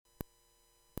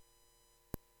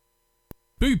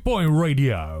Bootboy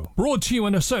Radio, brought to you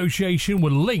in association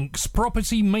with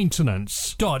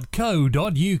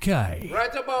linkspropertymaintenance.co.uk.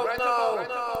 Right about now,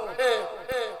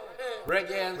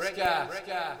 Reggae and Ska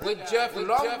with Jeff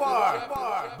Lombard,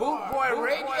 Bootboy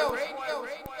Radio.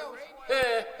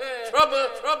 Trouble.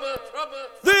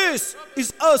 This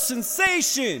is a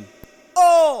sensation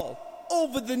all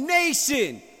over the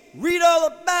nation. Read all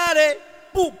about it.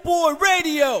 Bootboy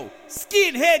Radio,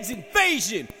 Skinheads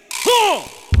Invasion. Huh!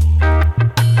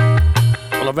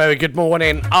 Well, a very good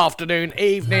morning, afternoon,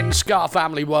 evening, Ska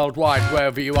family worldwide,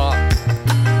 wherever you are.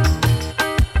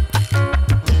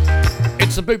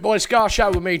 It's the Bootboy Ska Show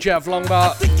with me, Jeff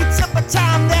Lombard. I think it's about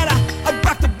time that I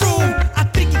rock the room. I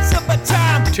think it's about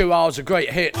time. 2 hours of great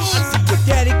hits. I see your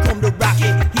daddy come to rock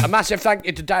it. A massive thank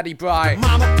you to Daddy Bright.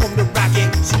 Mama come to rock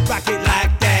it. She rock it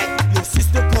like that. Your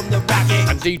sister come to rock it.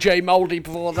 And DJ Moldy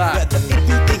before that.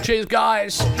 Cheers,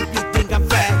 guys. If you think I'm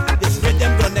fat, this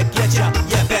rhythm gonna get ya.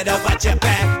 You better watch your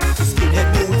back. The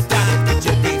skinhead moves down, get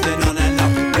your dancing on and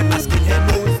off. When my skinhead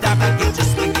moves down, I get you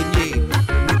swinging, yeah.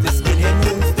 With the skinhead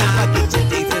moves down, I get you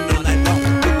dancing on and off.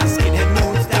 When my skinhead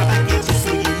moves down, I get you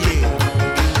swinging, yeah.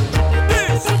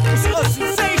 This is a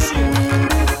sensation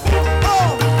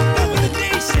all over the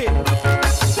nation.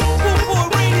 Bootboy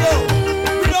Radio,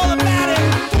 read all about it.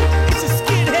 It's a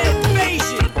skinhead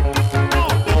invasion.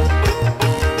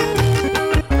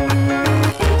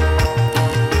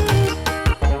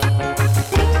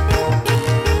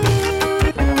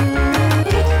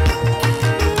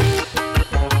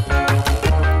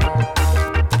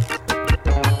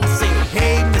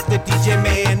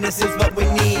 This is what we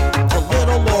need. A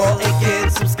little Laurel Aiken,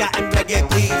 some Ska and reggae,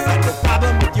 please. And no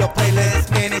problem with your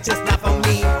playlist, man, it's just not for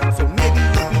me. So maybe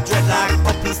you be dreadlock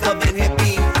or peace loving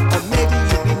hippie, or maybe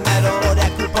you be metal or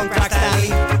that coupon crack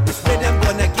style. This rhythm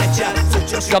gonna get ya. So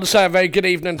just Gotta say a very good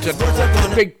evening to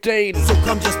Big Dean, so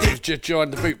come just who's just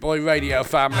joined the Bootboy Radio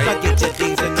family. I get your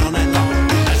dancing on and on.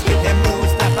 Let's get them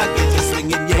moves, stop, I get you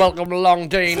swinging, yeah. Welcome along,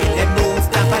 Dean, Them moves,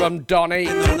 stop, I from Donny,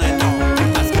 get on and on.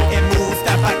 Let's get them moves,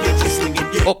 stop, I get you swinging,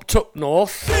 yeah. up Tuck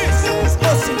North. This is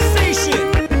a sensation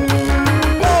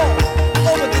all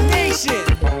over the nation.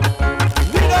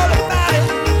 Read all about it.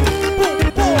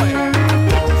 Bootboy,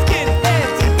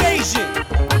 Skinheads Invasion.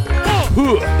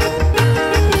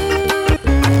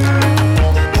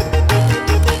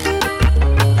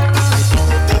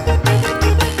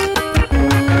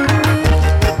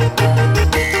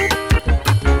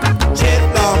 Jeff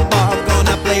Lombard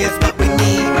gonna play us what we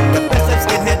need. The best of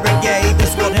skinhead reggae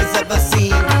this world has ever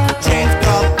seen. James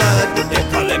Crawford, they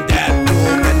call him Dad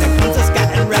Boom. When it comes to ska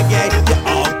and reggae, you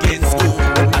all get schooled.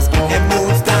 When my skinhead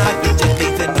moves down, I get you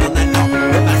dancing on and on.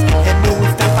 When my skinhead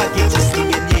moves down, I get you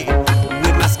swinging, yeah.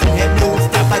 When my skinhead moves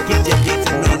down, I get you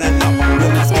dancing on and on.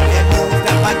 When my skinhead moves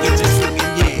down, I get you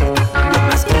swinging, yeah. When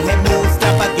my skinhead moves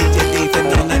down, I get you dancing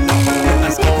on and on. When my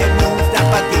skinhead moves down,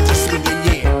 I get you swinging,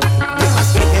 yeah. When my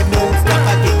skinhead moves down, I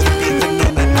get you dancing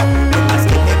on and on. When my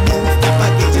skinhead moves down, I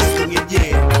get you swinging,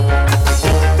 yeah.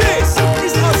 This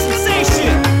is a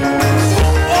sensation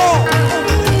all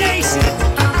over the nation.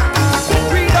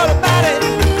 Read all about it.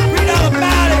 Read all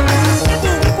about it.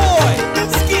 Bootboy,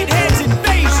 Skinheads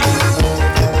Invasion.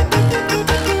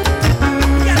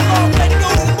 We got a long way to go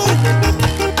to the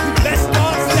moon. Let's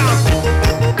start stomping.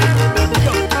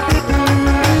 Go.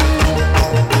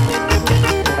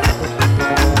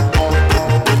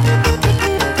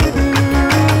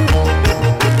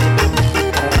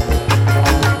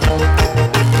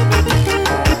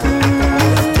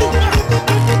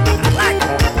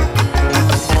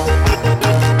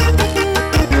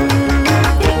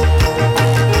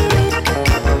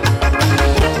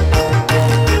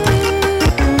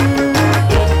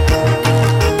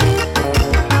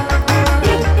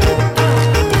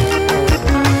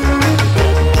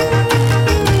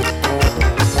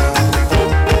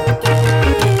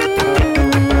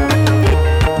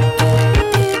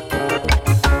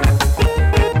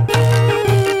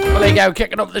 Well, there you go,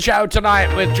 kicking up the show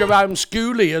tonight with Jerome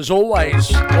Schooley, as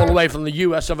always, all the way from the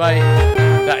US of A.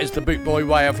 That is the Bootboy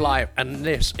Way of Life, and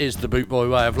this is the Bootboy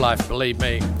Way of Life, believe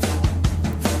me.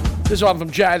 This one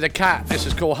from Jay the Cat. This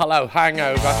is called Hello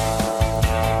Hangover.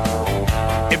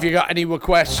 If you got any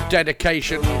requests,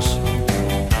 dedications,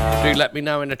 do let me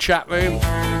know in the chat room.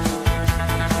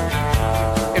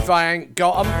 If I ain't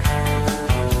got them,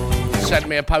 send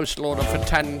me a postal order for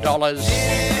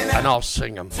 $10 and I'll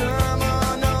sing them.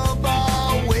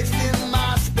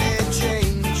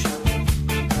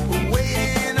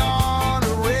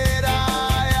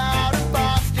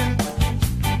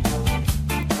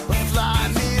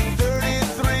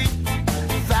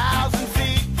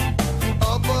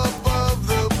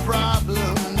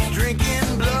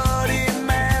 Drinking Bloody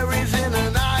Mary.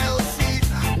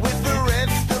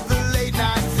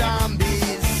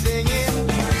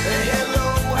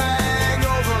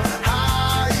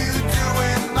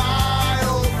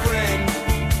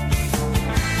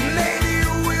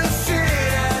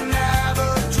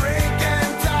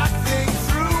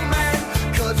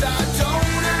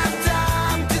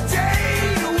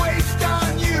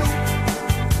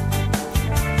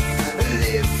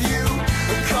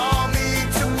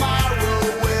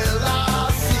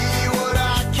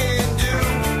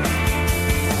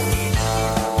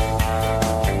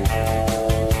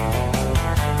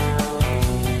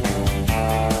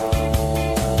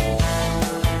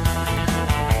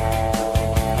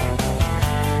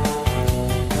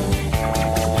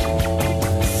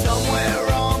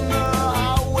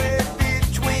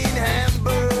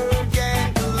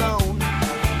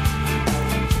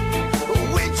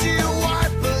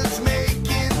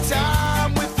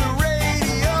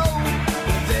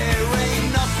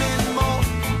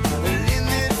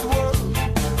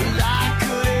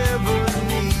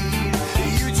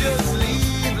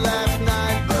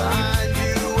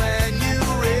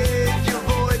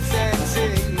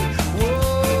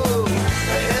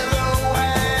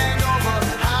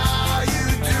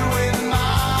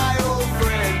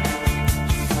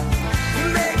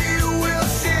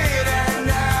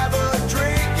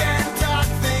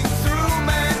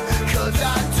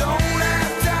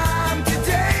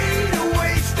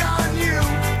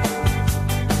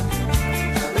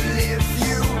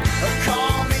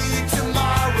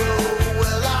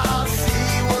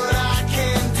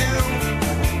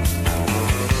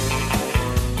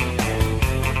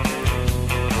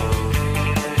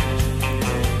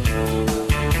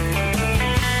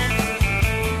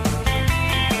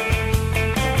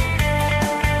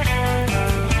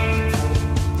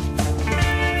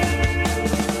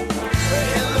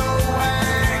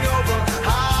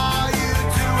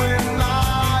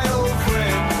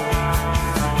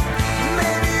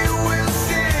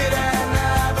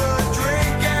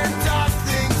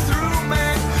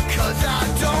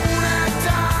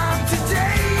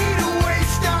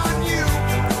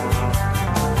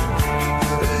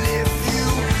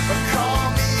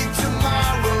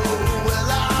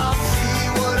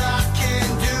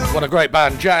 What a great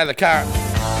band, Jay the Carrot.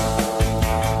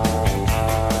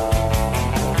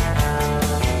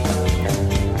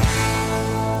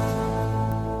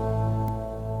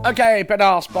 Okay, been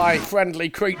asked by Friendly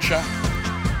Creature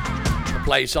to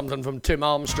play something from Tim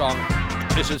Armstrong.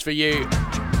 This is for you.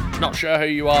 Not sure who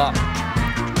you are.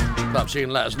 Perhaps you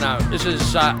can let us know. This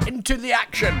is Into the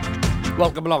Action.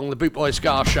 Welcome along the Bootboy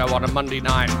Ska Show on a Monday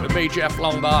night with me, Jeff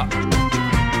Longbar.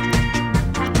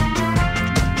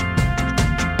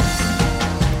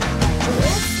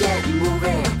 Let's get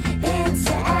moving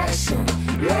into action.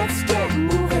 Let's get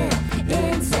moving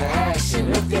into action.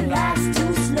 If your life's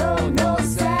too slow, no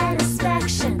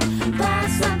satisfaction.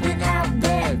 Find something out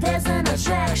there, there's an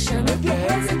attraction. If you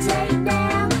hesitate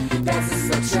now, that's a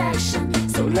subtraction.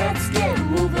 So let's get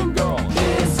moving, go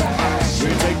into action.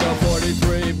 We take the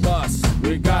 43 bus,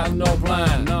 we got no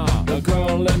plan. The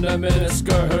girl in the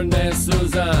miniskirt, her name's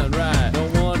Suzanne, right? The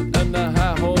one in the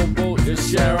high hole boat is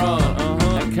Sharon.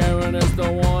 And Karen is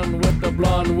the one with the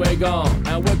blonde wig on.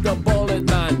 And with the bullet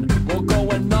man, we're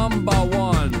going number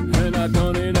one. And I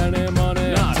don't need any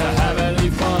money to have any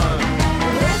fun.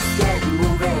 Let's get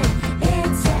moving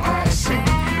into action.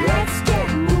 Let's get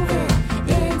moving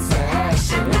into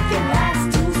action. If your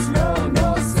life's too slow,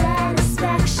 no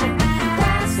satisfaction.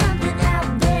 Find something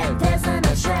out there, there's an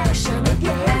attraction. If you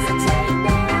hesitate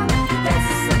now, that's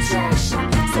a subtraction.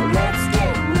 So let's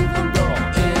get moving, go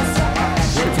into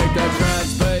action. We take the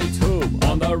Trans-Bay tube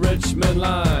on the Richmond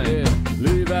line.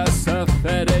 Leave SF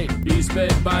at 8, East Bay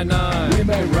by 9. We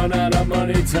may run out of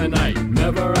money tonight,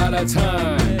 never out of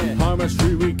time. Harmon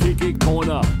Street, we kiki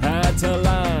corner, had to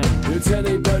line. It's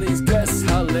anybody's guess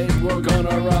how late we're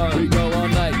gonna run. We go all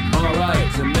night,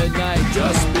 alright, to midnight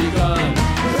just begun.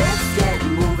 Let's get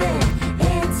moving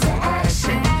into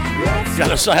action. Let's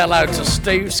Gotta say hello to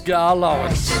Steve Scar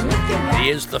Lawrence. He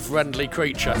is the Friendly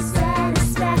Creature.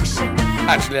 satisfaction.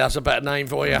 Actually, that's a better name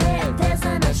for you. There's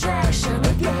an attraction.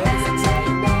 If you hesitate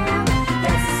now,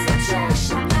 that's a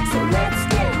subtraction. So let's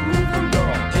get moving, go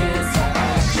into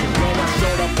action. When we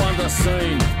showed up on the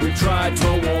scene, we tried to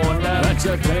warn them that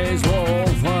your days were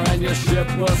over and your ship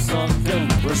was sunken.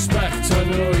 Respect to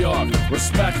New York,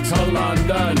 respect to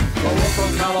London. But we're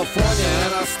from California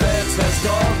and our stance is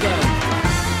golden.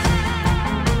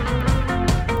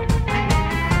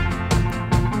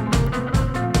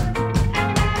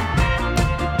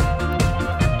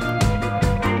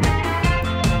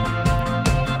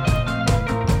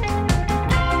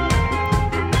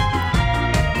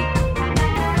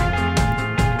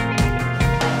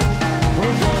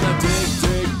 We're gonna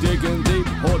digging deep,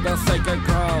 hold the sacred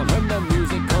ground. When the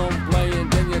music come playing,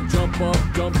 then you jump up,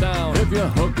 jump down. If you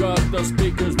hook up the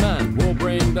speakers, man, we'll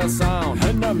bring the sound.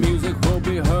 And the music will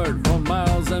be heard from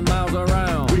miles and miles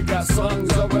around. We got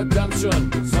songs of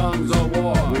redemption, songs of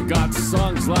war. We got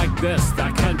songs like this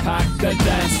that can pack the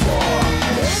dance floor.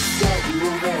 Let's get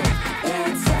moving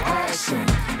into action.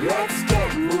 Let's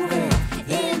get moving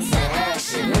into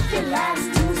action. If your life's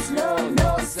too slow,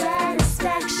 no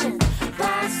satisfaction.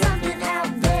 Find something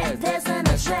out there, there's an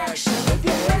attraction. If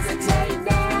you hesitate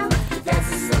now, that's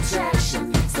a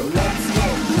subtraction. So let's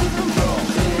get moving, go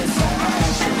into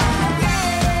action.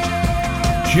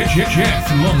 Jeff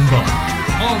Longbar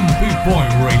on Bootboy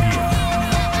Radio.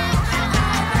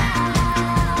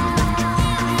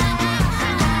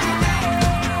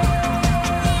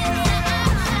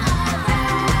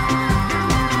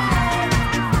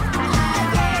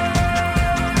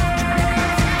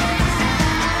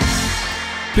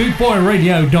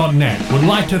 BootboyRadio.net would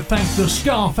like to thank the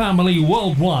Ska family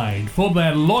worldwide for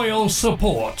their loyal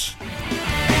support.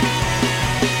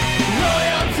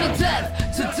 Loyal to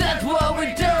death what we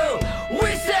do.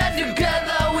 We stand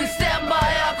together, we stand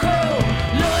by our crew.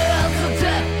 Loyal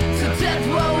to death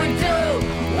what we do.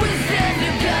 We stand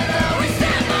together, we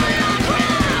stand by our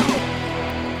crew.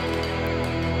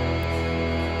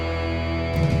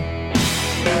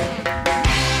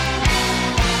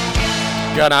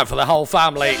 Going out for the whole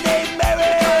family.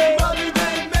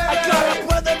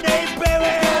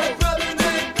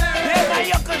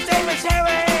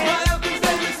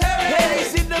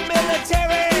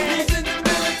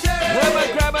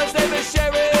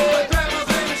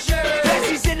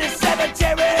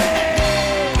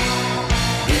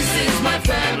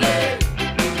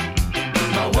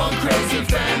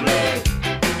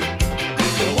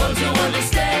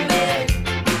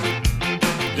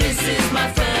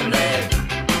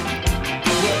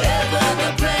 Wherever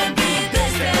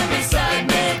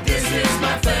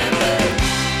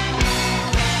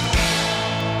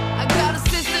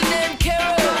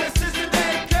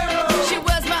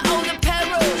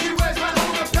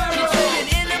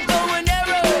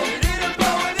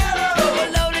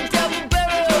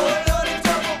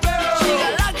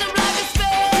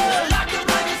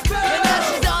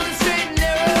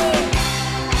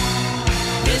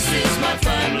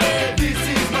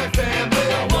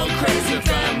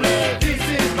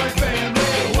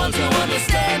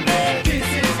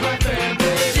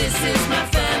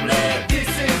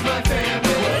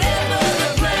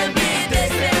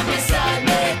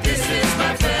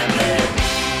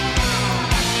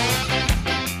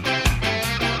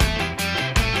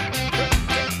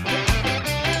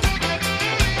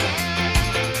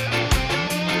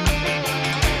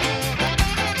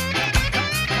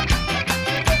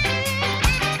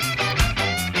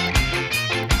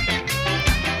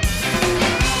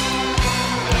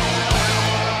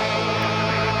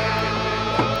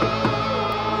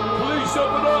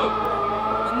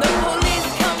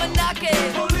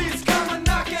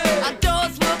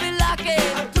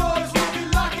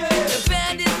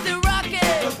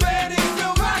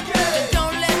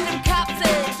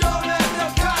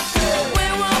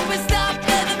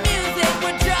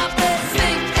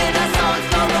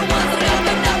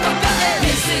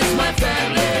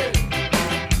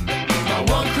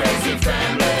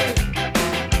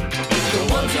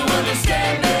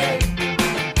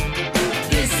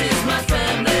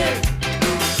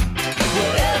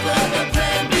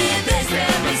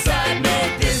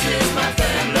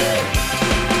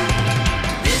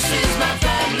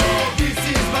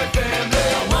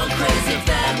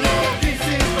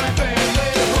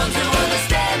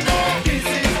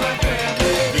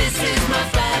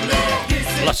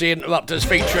the Interrupters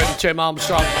featuring Tim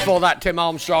Armstrong. Before that, Tim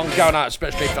Armstrong going out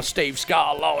especially for Steve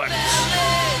Scar Lawrence,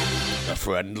 the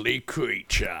friendly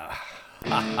creature.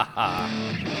 Right,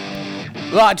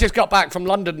 I just got back from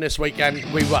London this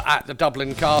weekend. We were at the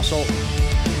Dublin Castle.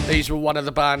 These were one of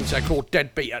the bands. They're called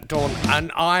Deadbeat at Dawn,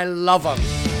 and I love them.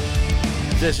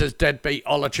 This is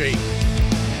Deadbeatology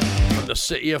from the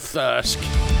city of Thirsk.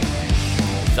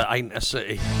 That ain't a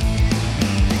city.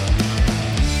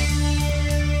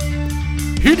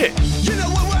 Hit it! You know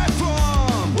where we're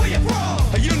from! Where you from?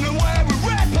 You know where we're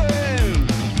rapping!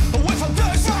 We're from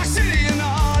Thirsk Rock City in the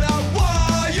heart of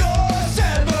YO7!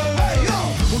 Hey, yo!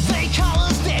 Well, they call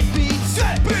us Deadbeats!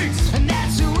 Deadbeats! And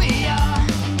that's who we are!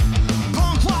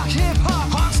 Punk rock,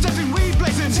 hip-hop, hard stepping, we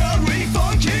blazing till we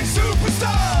funky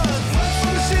superstars!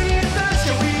 From the city of Thirsk,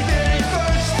 yeah, we did it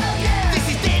first! This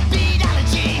is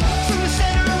Deadbeatology! From the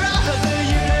center of the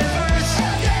universe!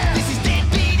 This is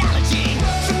Deadbeatology!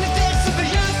 From the depths of the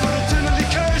earth, we're eternally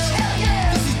cursed!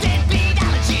 This is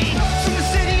Deadbeatology! From the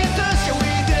city of Thirsk, yeah, we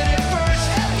did it first!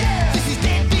 This is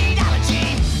Deadbeatology!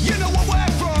 You know where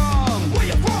we're from! Where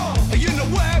you from? You know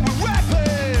where we're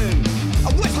rapping!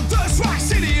 We're from Thirsk Rock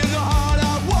City in the heart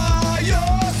of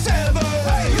YO7!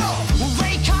 Hey, yo! Well,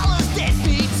 they call us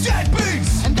Deadbeats!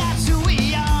 Deadbeats! And that's who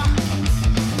we are!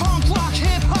 Punk rock,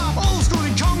 hip-hop, old school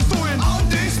and kung fu and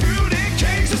undisputed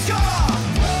kings of ska!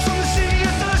 From the city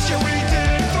of Thirsk, yeah, we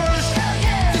did it first!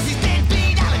 This is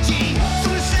Deadbeatology!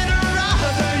 From the center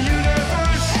of the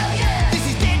universe! This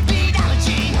is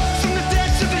Deadbeatology! From the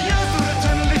depths of the earth, we're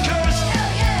eternally cursed!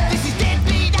 This is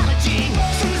Deadbeatology!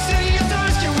 From the city of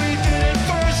Thirsk, yeah, we did it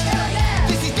first!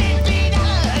 This is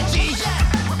Deadbeatology!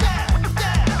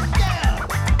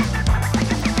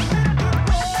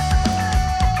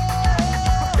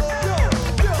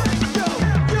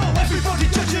 Everybody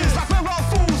judges like we're all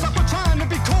fools, like we're trying to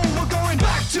be cool. We're going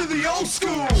back to the old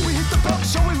school. We hit the pub,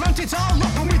 so we rent it all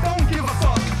up, and we don't give a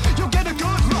fuck. You'll get a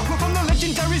good look. We're from the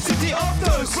legendary city of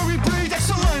Thirsk, where we breed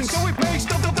excellence, so we make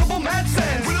double mad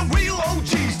sense. We're the real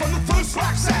OGs from the Thirsk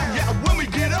Rock sound. Yeah, when we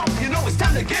get up, you know it's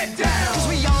time to get down. 'Cause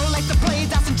we all like to play,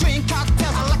 dance and drink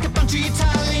cocktails. I like a punchy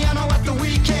Italiano at the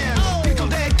weekend. Pickle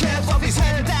dead cabs off his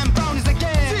head and brownies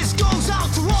again. This goes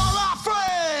out to all our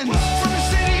friends. From the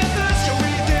city of Thirsk, yeah,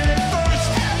 we did it first.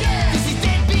 This is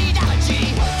Deadbeatology.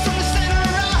 From the center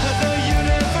of the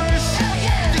universe.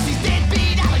 This is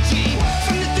Deadbeatology.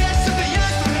 From the depths of the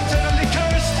earth, we're eternally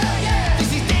cursed.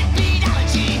 This is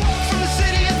Deadbeatology. From the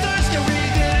city of Thirsk, yeah, we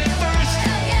did it first.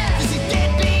 This is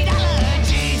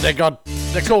Deadbeatology.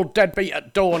 They're called Deadbeat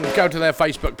at Dawn. Go to their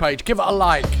Facebook page. Give it a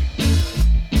like.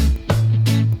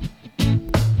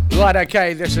 Right,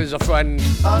 okay, this is a friend.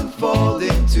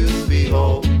 Unfolding to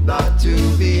behold, not to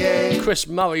be a Chris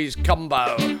Murray's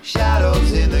combo.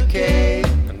 shadows in the cave,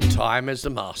 And time is the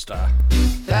master.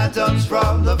 phantoms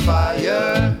from the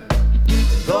fire.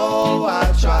 Though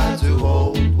I try to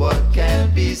hold what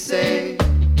can't be saved,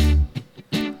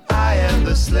 I am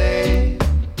the slave.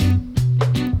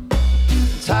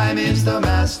 Time is the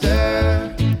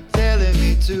master, telling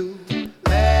me to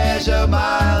measure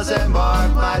miles and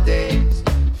mark my days.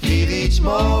 Feel each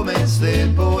moment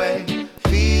slip away.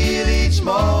 Feel each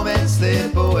moment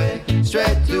slip away.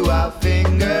 Straight through our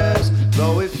fingers.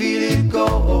 Though we feel it go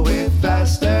away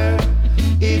faster.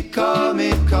 It come,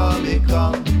 it come, it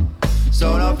come.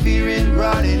 So no fear in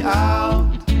running out.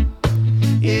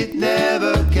 It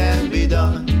never can be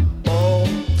done. Oh,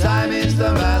 time is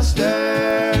the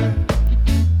master.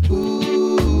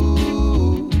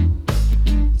 Ooh,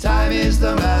 time is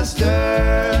the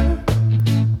master.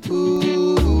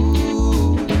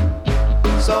 Ooh,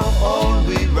 so on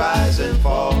we rise and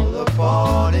fall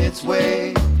upon its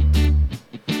way,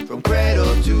 from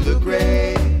cradle to the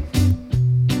grave,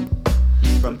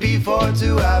 from before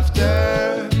to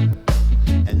after,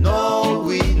 and no,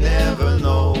 we never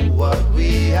know what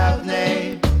we have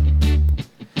named,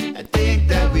 and think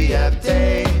that we have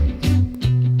tamed.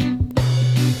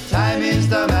 Time is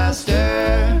the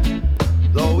master,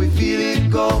 though we feel it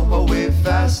go away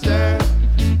faster.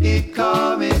 It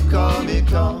come, it come, it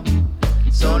come.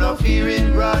 So no fear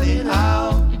in running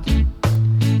out.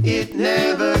 It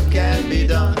never can be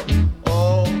done.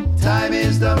 Oh, time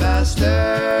is the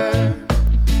master.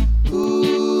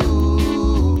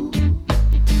 Ooh,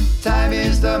 time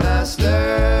is the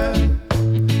master.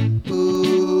 Ooh.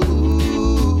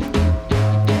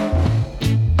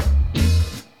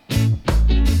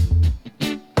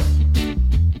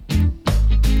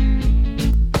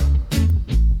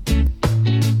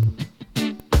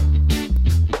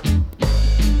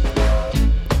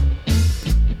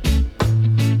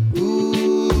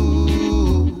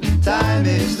 Ooh, time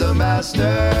is the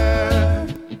master.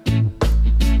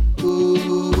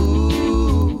 Ooh.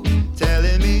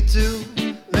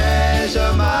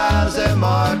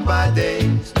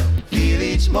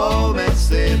 moment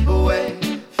slip away.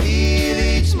 Feel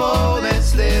each moment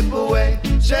slip away.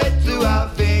 Straight through our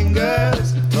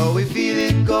fingers, but we feel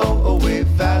it go away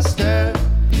faster.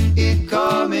 It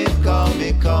come, it come,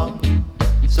 it come.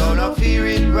 So no fear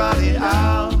in running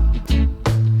out.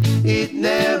 It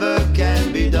never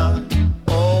can be done.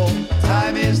 Oh,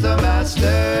 time is the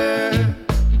master.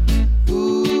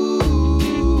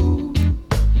 Ooh,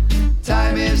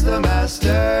 time is the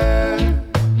master.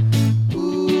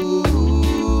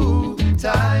 Ooh,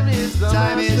 time is the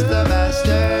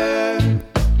master.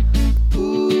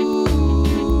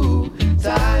 Ooh,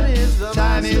 time is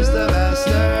the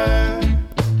master.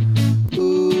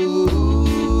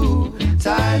 Ooh,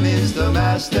 time is the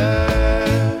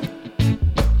master.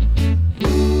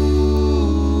 Ooh,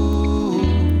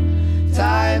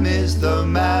 time is the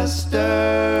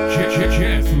master.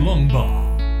 Jeff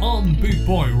Longbar on Boot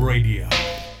Boy Radio.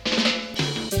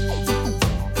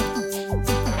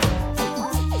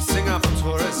 Sing up,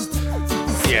 tourist.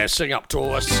 Yeah, sing up,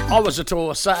 tourists. I was a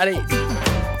tourist Saturday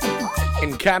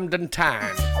in Camden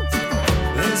Town.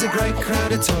 There's a great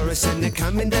crowd of tourists and they're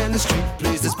coming down the street.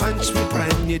 Please, there's punch with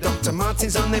brand new Dr.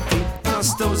 Martens on their feet.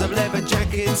 Past stores of leather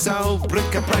jackets, old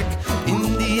bric-a-brac,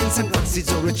 Indian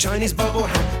sunglasses or a Chinese bubble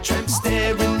hat. Tramps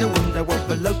stare in the window of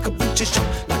a local butcher shop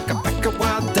like a pack of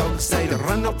wild dogs. They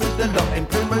run off with the lot in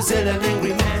Primrosilla, an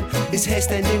angry man. His hair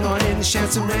standing on end,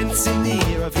 shouts and rants in the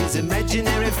ear of his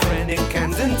imaginary friend in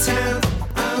Camden Town.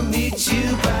 I'll meet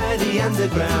you by the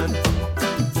underground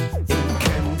in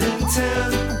Camden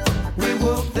Town. We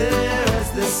walk there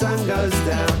as the sun goes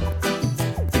down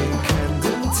in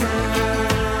Camden Town.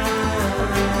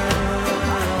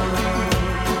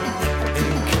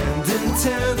 In Camden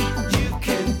Town, you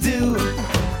can do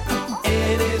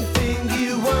anything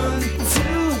you want to.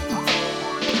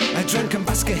 A drunken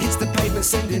busker hits the pavement,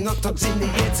 sending hot dogs in the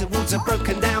air towards a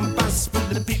broken down bus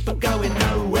full of people going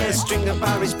nowhere. String of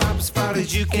Irish pubs far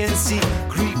as you can see.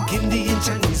 Greek, Indian,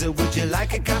 Chinese, or would you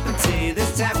like a cup of tea?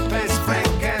 There's tapas,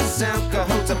 francas,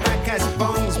 alcohol, tobacco,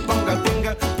 bongs, bongo,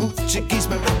 bingo, Portuguese,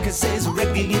 maracas, there's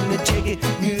reggae in the jiggy,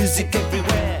 music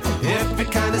everywhere. Every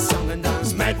kind of song and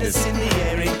dance, madness in the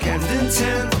air in Camden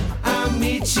Town. I'll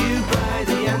meet you by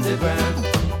the underground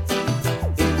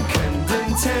in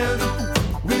Camden Town.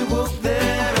 We walk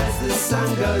there as the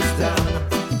sun goes down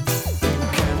in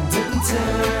Camden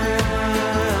Town.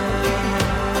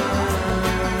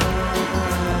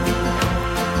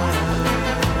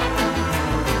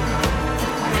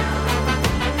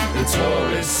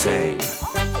 Tourists say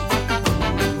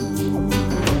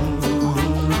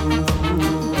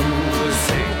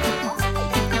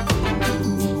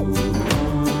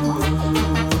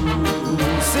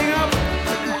sing up.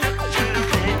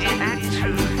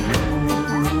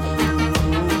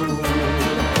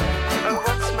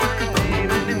 What's my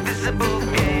name? An invisible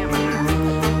game.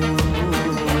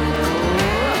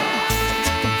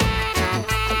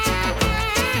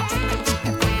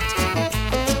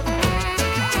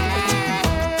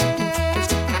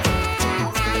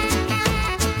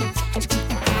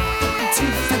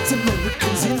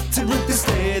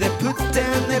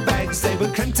 They were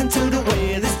cranked into the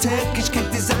way. This Turkish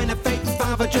cake designer, fake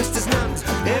father dressed as nuns.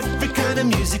 Every kind of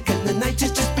music and the night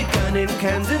has just begun in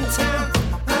Camden Town.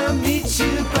 I'll meet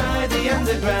you by the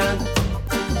underground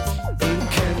in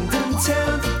Camden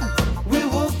Town. We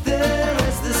walk there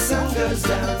as the sun goes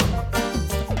down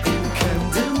in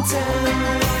Camden Town.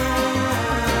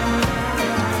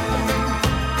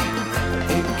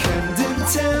 In Camden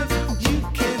Town, you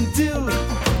can do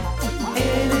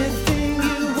anything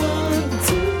you want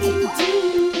to do.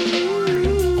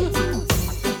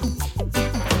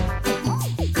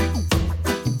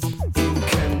 In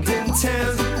Camden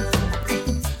Town.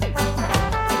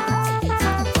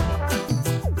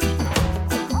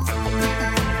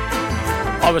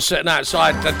 I was sitting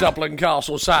outside the Dublin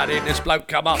Castle Saturday and this bloke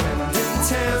come up.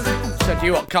 Said,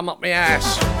 you what, come up my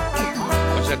ass?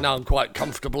 I said, no, I'm quite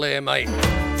comfortable here, mate.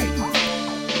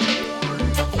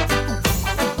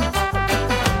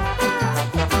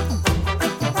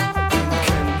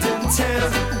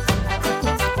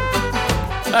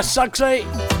 That's Sugsy.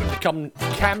 We've become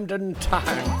Camden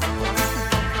Town.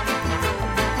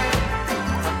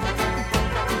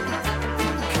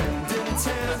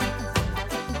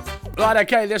 Right,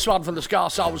 okay, this one from the Scar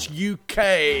Souls UK.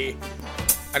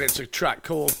 And it's a track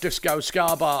called Disco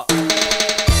Scar Bar.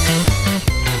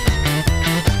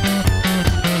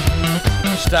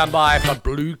 Stand by for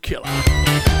Blue Killer.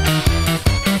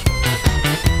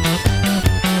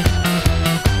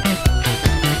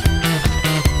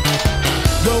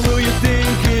 Well, will you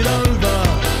think it over?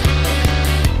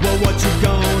 Well, what you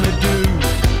gonna do?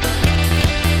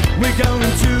 We're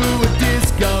going to a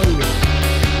disco.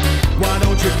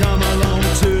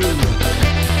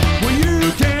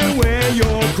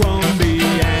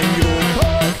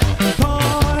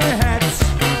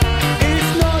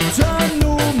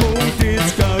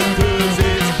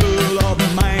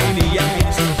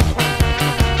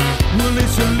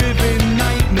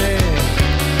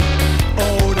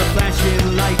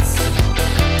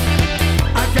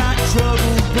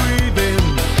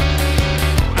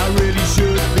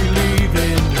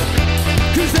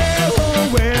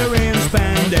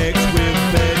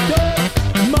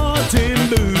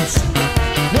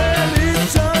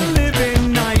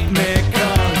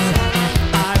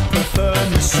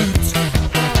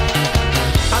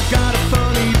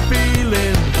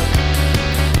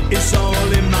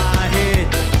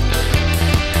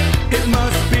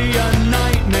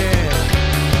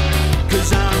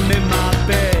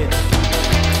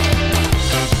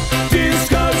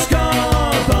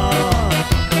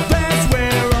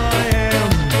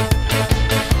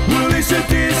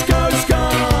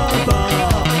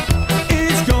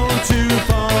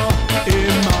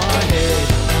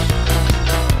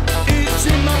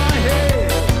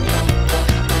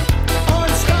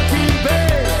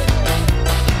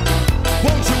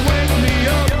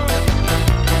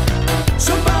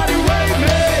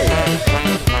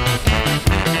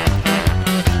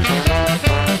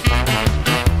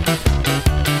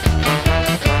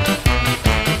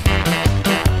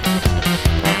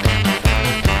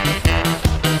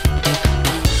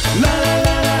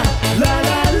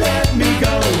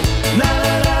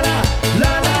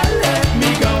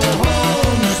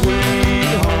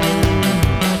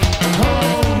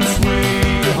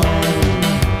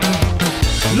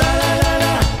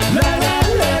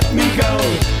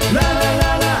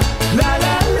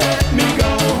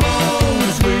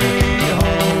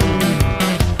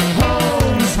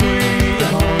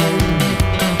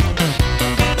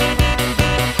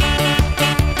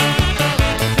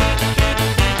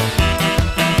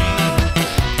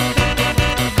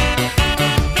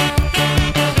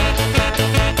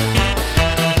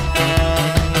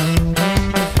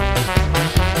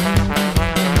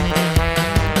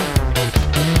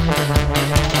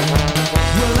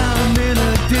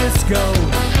 disco,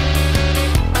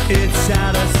 it's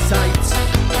out of sight.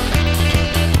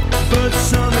 But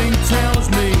something tells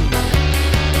me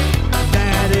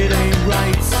that it ain't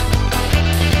right.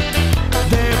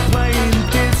 They're playing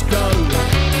disco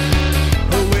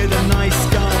with a nice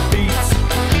ska beat.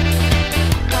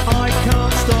 I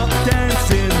can't stop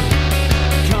dancing,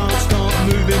 can't stop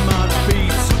moving my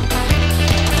feet.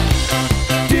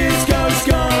 Disco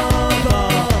ska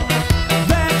bar,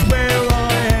 that's where I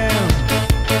am.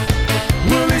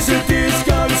 Well, it's a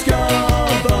disco ska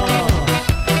bar,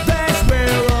 that's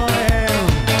where I am.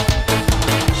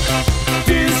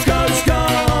 Disco ska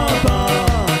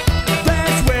bar,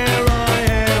 that's where I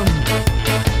am.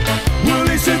 Well,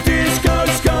 it's a disco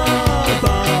ska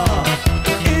bar,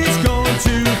 it's gone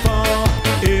too far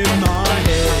in my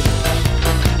head.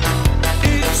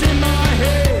 It's in my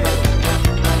head.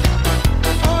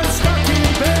 I'm stuck in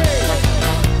bed.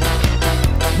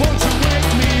 Won't you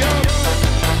wake me up?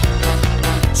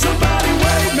 Somebody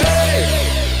wake me.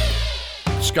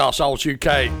 Ska Soul UK.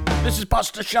 This is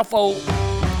Buster Shuffle.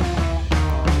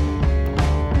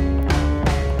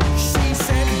 She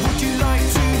said, would you like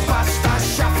to bust a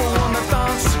shuffle on the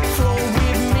dance floor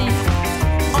with me?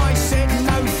 I said,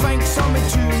 no thanks, I'm in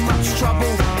too much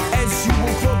trouble, as you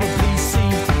will probably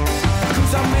see.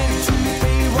 Cause I'm meant to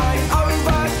be right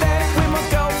over there with my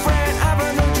girlfriend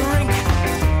having a drink.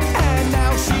 And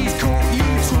now she's caught you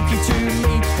talking to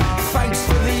me. Thanks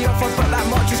for the offer, but that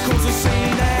might just cause a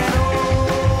scene. And all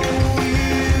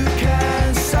you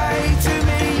can say to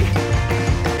me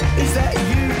is that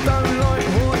you don't like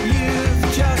what you've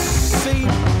just seen.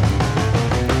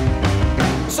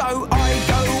 So I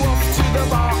go off to the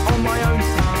bar on my own,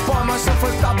 buy myself a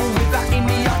double with that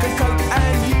Indiaka Coke,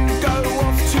 and you go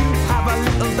off to have a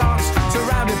little dance,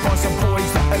 surrounded by some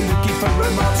boys that are looking for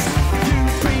romance. You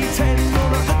pretend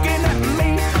you're not looking at me,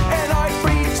 and I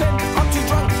pretend I'm too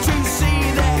drunk to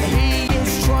see that he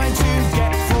is trying to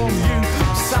get from you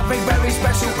something very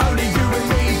special only you and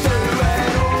me do.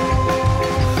 And all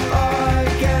I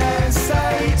can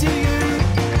say to you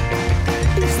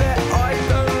is that I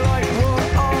don't like what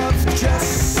I've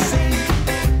just seen.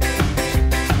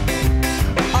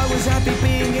 I was happy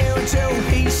being here until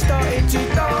he started to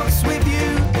dance with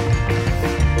you.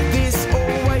 This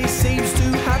always seems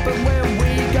to happen when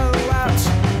we go out.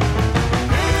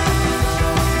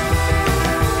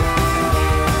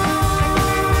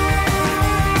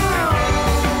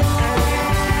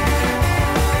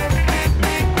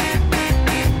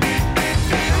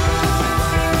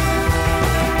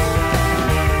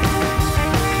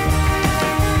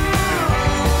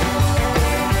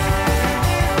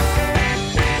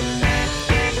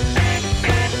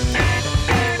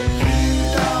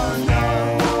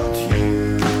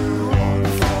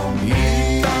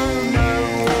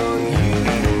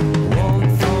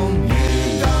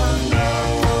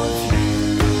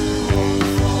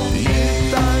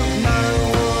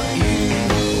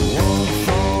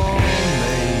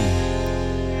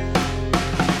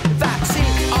 That's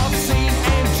it, I've seen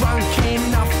and drunk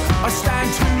enough. I stand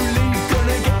to leave,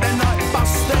 gonna get the night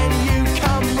bus. Then you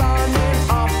come running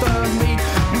after me.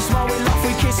 We smile, we laugh,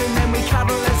 we kiss, and then we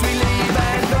cuddle as we leave.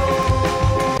 And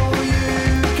all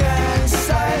you can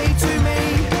say to me,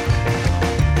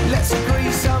 let's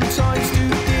agree sometimes to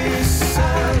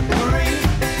disagree.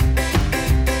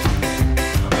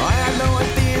 I had no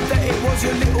idea that it was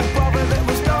your little brother that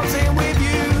was dancing with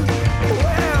you.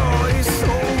 Well, this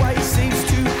always seems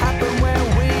to happen when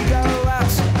we go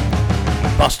out.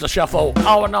 Buster Shuffle.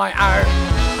 Oh, night out.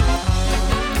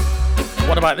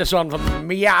 What about this one from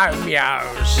Meow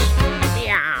Meows?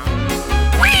 Meow.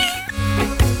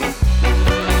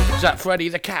 Is that Freddy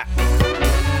the Cat?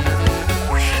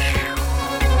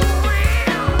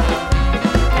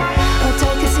 Oh,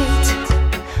 take a seat,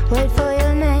 wait for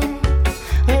your name,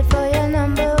 wait for your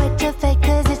number, wait your fate,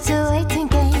 'cause it's a waiting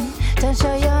game. Don't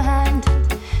show your hand,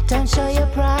 don't show your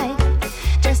pride.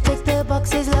 Just tick the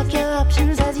boxes, lock your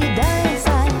options as you die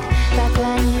inside. That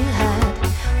plan you had,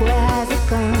 where has it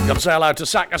gone? Gotta say hello to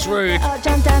Sackus Rude. Oh,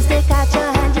 jump down, stick out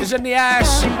your hand. He's in the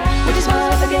ass. Would you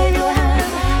smile if I gave you a hand?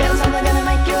 It was only gonna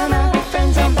make you a man.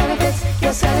 Friends on benefits.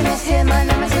 Your selling is here, my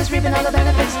nemesis, reaping all the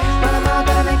benefits. While I'm all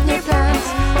gonna make new plans.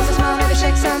 Also smile, maybe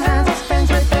shake some hands. Friends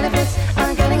with benefits.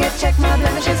 I'm gonna get check my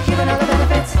blemishes, keeping all the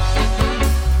benefits.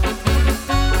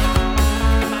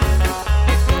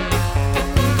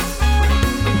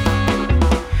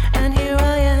 And here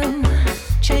I am,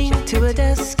 chained to a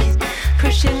desk,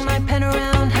 pushing my pen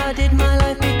around. How did my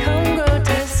life become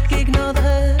grotesque? Ignore the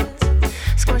hurt,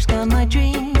 squash down my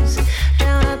dreams,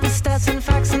 drown out the stats and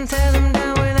facts and tear them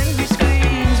down with angry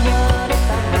screams. What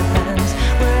about my plans?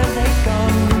 Where have they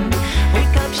gone?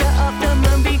 Wake up, shut up,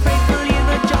 dumb, be grateful.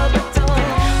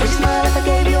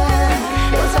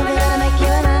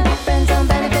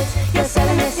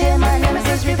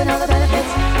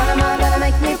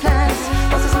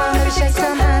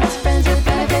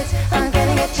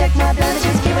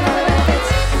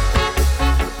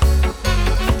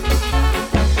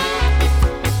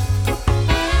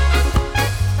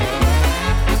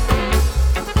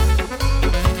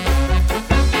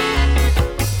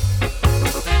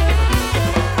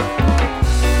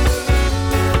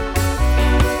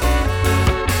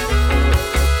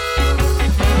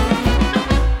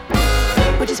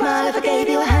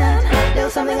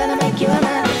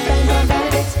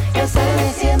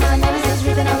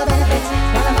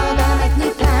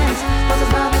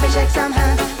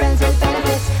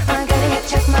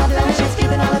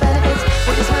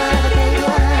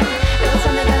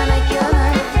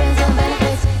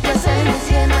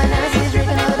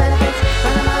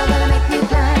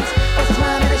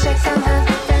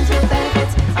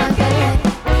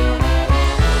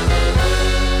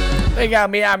 Big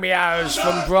out Meow Meows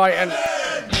from Brighton.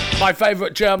 My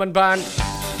favourite German band.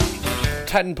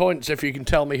 10 points if you can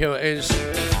tell me who it is.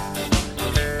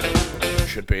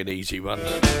 Should be an easy one.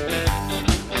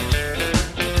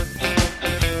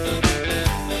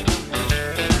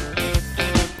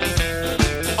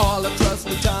 All across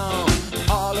the town,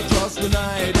 all across the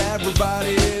night,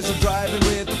 everybody is driving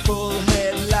with a full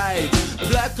headlight.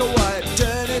 Black or white,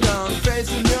 turn it on,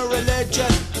 facing your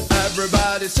religion.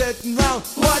 Everybody sitting round,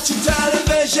 watching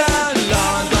television.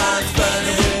 London's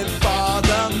burning with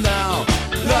boredom now.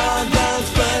 London's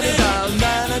burning down,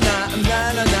 na na na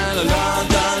na na na.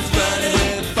 London's burning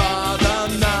with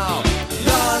boredom now.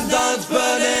 London's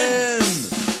burning.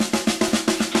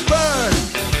 Burn.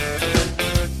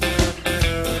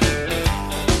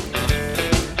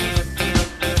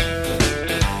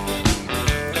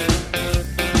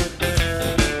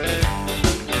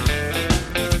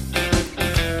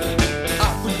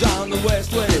 Up and down the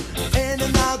westway, in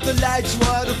and out the lights,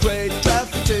 what a great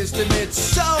traffic system. It's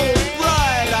so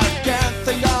bright, I can't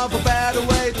think of a better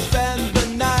way to spend the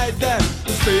night than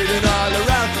speeding all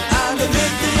around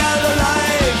underneath the yellow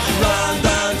lights.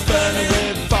 London's burning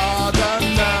with boredom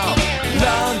now.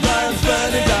 London's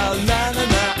burning down, na na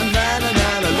na na na na.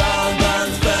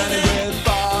 London's burning with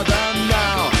boredom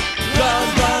now.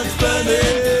 London's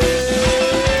burning.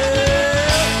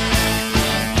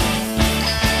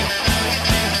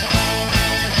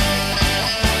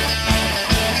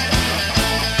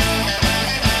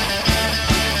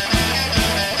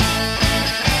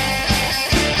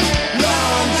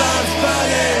 London's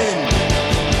burning.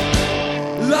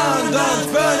 London's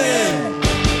burning.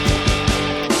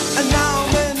 And now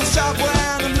I'm in the subway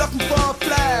and I'm looking for a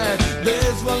flag.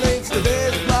 This one leads to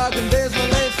this block and this one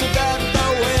leads to that.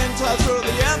 Go into through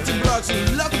the empty blocks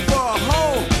and looking for a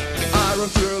home. I run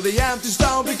through the empty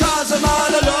stone because I'm all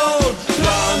alone.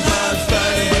 London's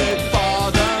burning with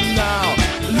boredom now.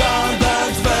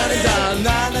 London's burning down,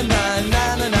 na na na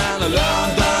na na na.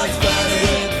 London's burning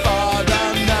with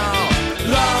boredom now.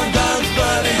 London's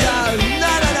burning down,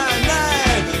 na na na na.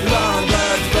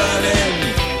 London's burning.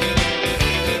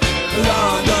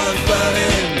 London's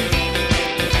burning.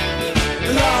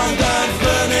 London's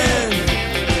burning.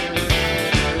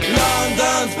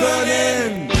 London's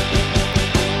burning.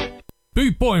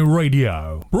 Boot Boy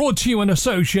Radio, brought to you in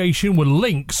association with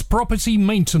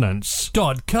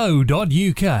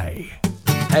linkspropertymaintenance.co.uk.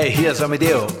 Hey, hier ist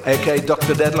Amedeo, aka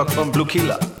Dr. Deadlock von Blue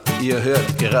Killer. Ihr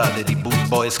hört gerade die Boot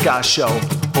Boy Ska Show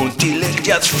und die legt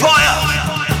jetzt Feuer!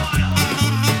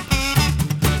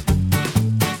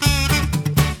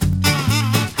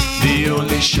 The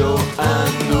only show I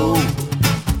know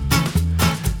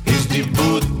is the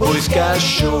Boot Boy Ska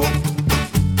Show.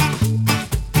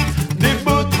 The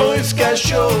Boot Boy Ska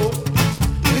Show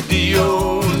is the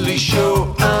only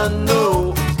show I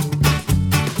know.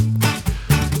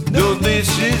 No,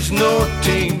 this is no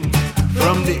team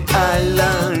from the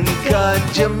island called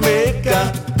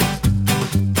Jamaica.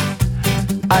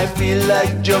 I feel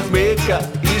like Jamaica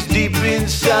is deep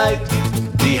inside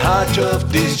the heart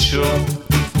of this show.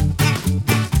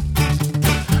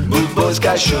 Boot Boy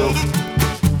Ska Show.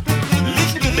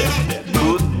 Listen to that.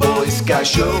 Boot Boy Ska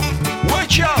Show.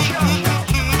 Watch out!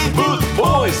 Boot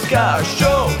Boy Ska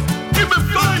Show. Give me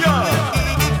fire!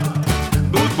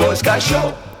 Boot Boy Ska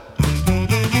Show.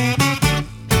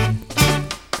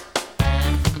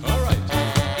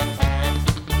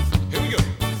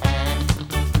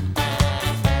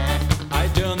 I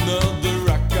don't know the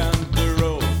rock and the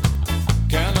roll,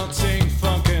 cannot sing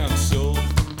funk and soul.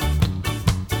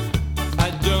 I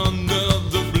don't know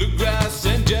the bluegrass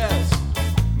and jazz,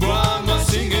 but my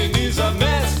singing is a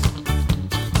mess.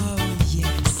 Oh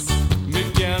yes. Me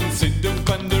can sit up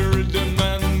on the rhythm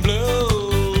and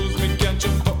blues. Me can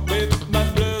jump up with my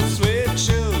blue suede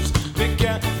shoes. Me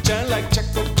can chant like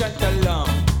Chaco Chantalam.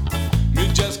 Me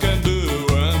just can do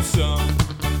one song.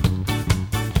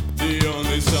 The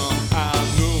only song I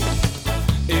know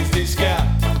is this ska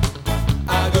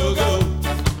I go go.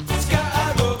 Ska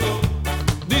I go go.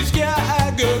 This ska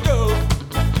I go go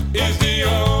is the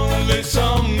only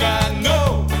song I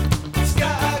know. Ska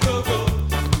I go go.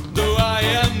 Though I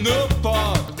am no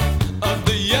part of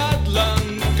the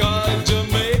island called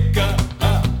Jamaica,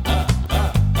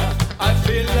 I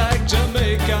feel like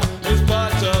Jamaica is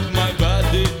part of my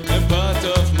body and part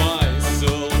of my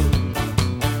soul.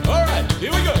 All right,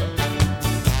 here we go.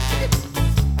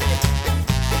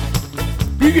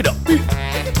 Pick it up, pick it up.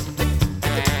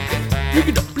 Pick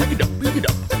it up, pick it up, pick it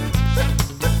up.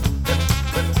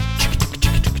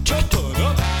 Turn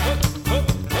up,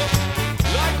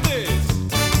 like this.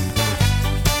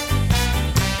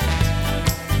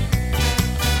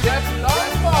 Jeff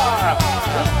Lombard,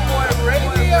 Boot Boy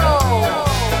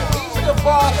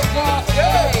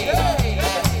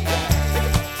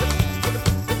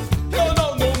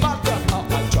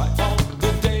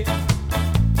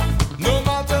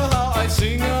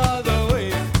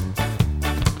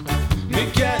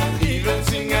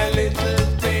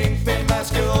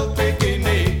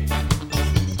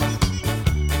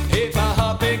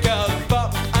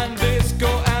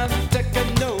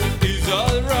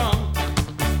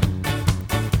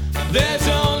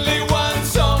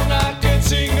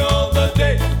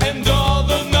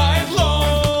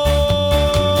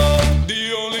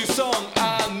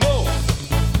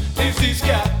is the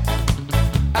ska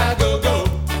a go go.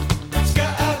 Ska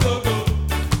a go go.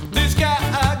 The ska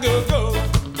a go go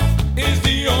is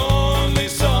the only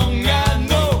song I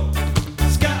know.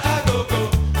 Ska a go go.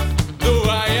 Though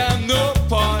I am no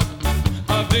part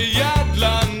of the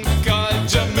yardland called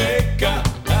Jamaica.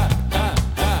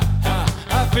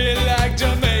 I feel like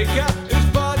Jamaica is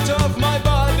part of my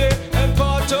body and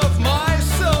part of my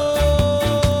soul.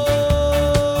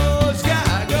 Ska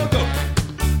go go,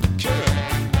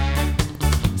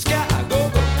 ska go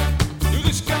go, do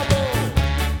the ska go,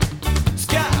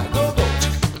 ska go go,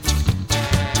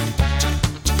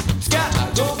 ska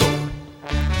go go.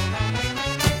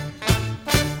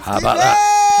 How about that?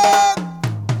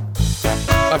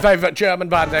 My favourite German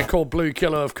band, they're called Blue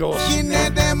Killer, of course.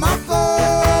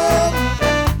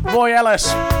 Roy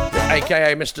Ellis,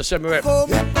 aka Mr. Simmerip.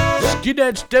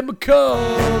 Skinheads dem come.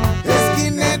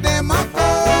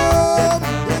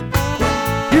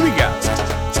 Here we go.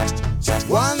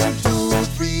 1, 2,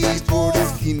 3, 4, the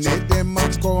skinhead them a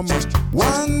come.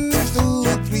 1, 2,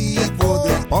 3, 4,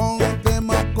 the punk them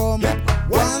a come.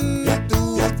 1,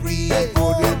 2, 3,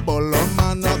 4, the bolo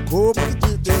man a come.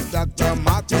 The Dr.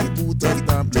 Martin Luther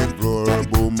stamp the floor,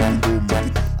 boom, boom.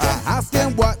 I ask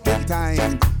them what the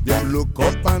time, they look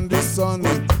up on the sun.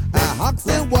 I ask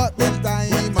them what the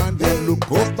time, and they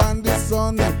look up on the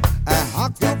sun. I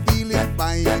ask you feeling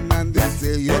fine, and they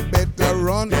say you better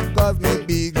run, cause me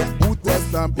big boot will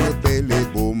stamp your belly,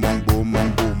 boom, boom,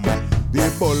 boom. The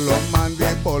bolo man,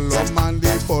 the bolo man,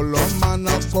 the bolo man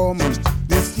a come.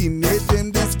 The skinhead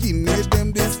them, the skinhead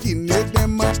them, the skinhead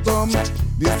them a come.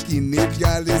 The skinhead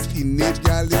gal, the skinhead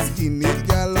gal, the skinhead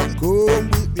gal a come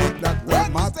with the Dr.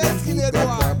 Martin Luther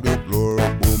stamp the floor,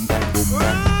 boom, boom.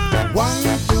 1,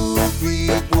 2, 3,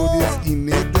 4, the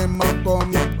skinhead them a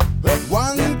come.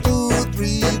 1, 2,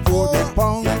 3, 4, the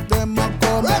pound them a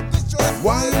come.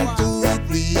 1, 2,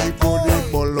 3, 4, the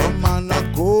bolo man a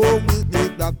come with the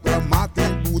Dr.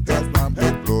 Martin Luther stamp the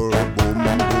floor, boom,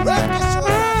 boom.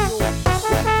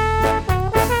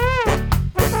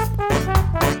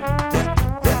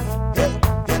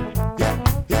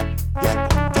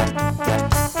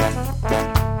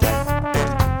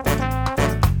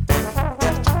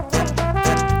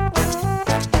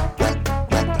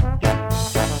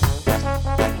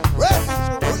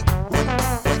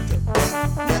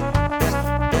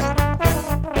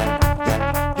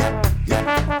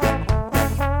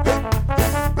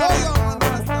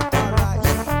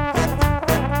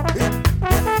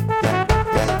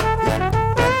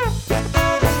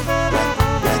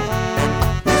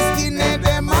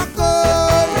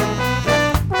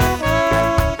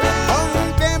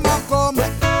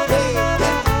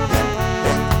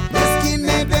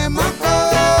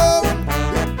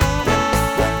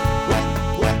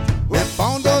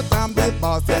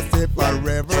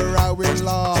 Forever I will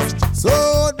last. So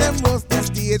them was the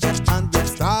stage and they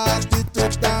started to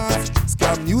dance.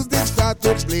 Ska music start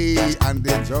to play and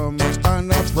they jump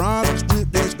and a prance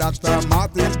with the Dr.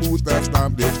 Martin Luther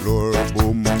stamp the floor,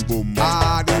 boom, boom.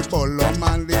 Ah, the polo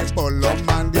man, the polo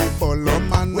man, the polo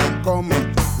man will come.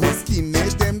 The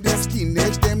skinhead them, the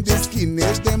skinhead them, the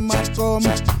skinhead them must come.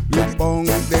 The bong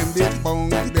them, the bong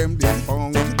them, the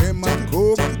bong them a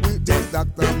come with the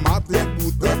Dr. Martin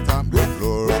Luther stamp the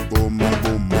floor, boom,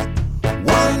 boom.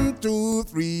 1, 2,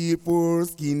 3, 4,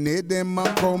 skinhead them a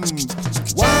come.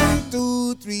 1,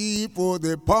 2, 3, 4,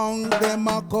 the punk them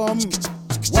a come.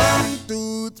 1,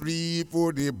 2, 3,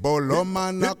 4, the bolo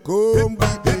man a come.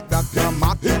 With the Dr.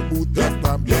 Martin Luther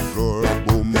stamp the floor,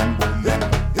 boom, boom.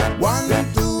 1,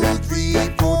 2, 3,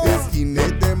 4, the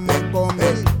skinhead them a come.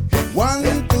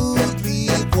 1, 2, 3,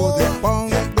 4, the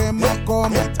punk them a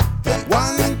come.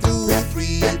 1, 2,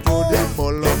 3, 4, the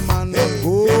bolo man a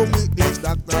come. With the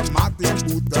Dr. Martin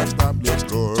Luther stamp the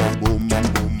floor, boom,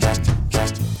 boom.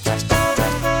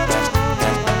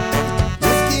 The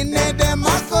skinhead them a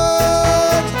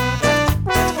come.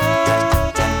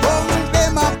 Punk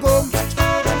them a come.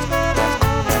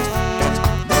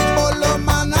 The bolo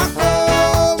man a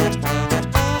come.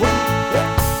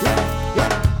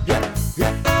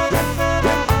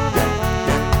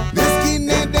 The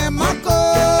skinhead them a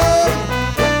come.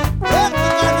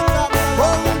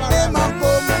 Punk them a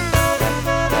come.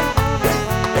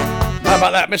 How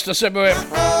about that, Mr. Simmerip?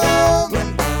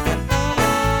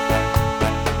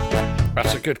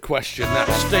 That's a good question. That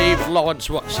Steve Lawrence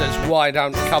what says, why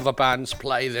don't cover bands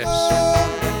play this?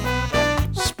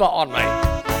 Spot on, mate.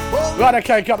 Right,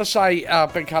 okay, gotta say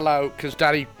big hello, because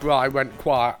Daddy Brian went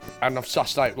quiet, and I've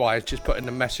sussed out why. He's just put in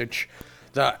a message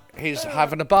that he's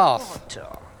having a bath.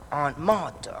 Aunt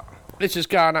Martha. This is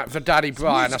going out for Daddy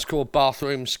Brian. That's called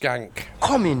Bathroom Skank.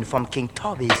 Coming from King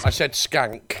Tubby's. I said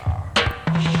skank.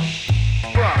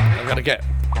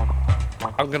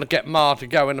 I'm gonna get Ma to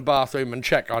go in the bathroom and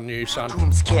check on you, son.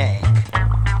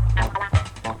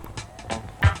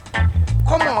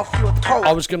 Come off your toe.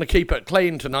 I was gonna keep it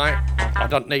clean tonight. I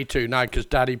don't need to now because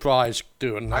Daddy Bry's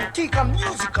doing that. Take a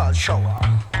musical shower.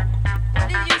 What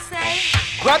did you say?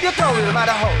 Grab your towel,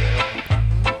 matter how.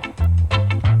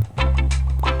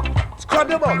 Scrub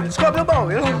your bowel, scrub your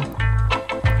bowel.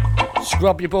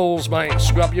 Scrub your balls, mate.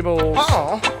 Scrub your balls.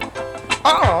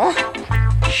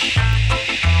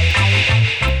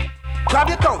 Grab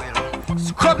your towel,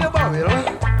 scrub your bowel.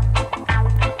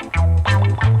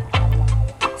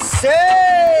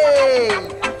 Say,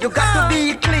 you got to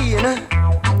be clean.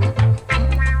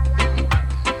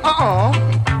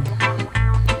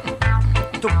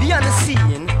 To be on the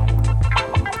scene.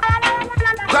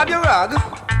 Grab your rag.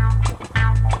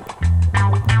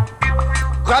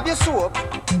 Grab your soap.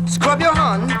 Scrub your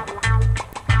hand.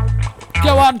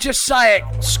 Go on, just say it.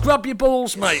 Scrub your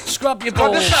balls, mate. Scrub your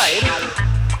balls. Scrub your side.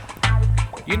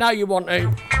 You know you want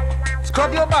to.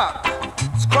 Scrub your back.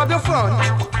 Scrub your front.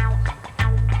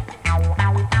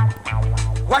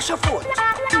 Wash your foot.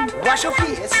 Wash your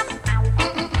face.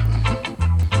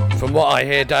 From what I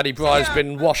hear, Daddy Bry's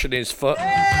been washing his foot.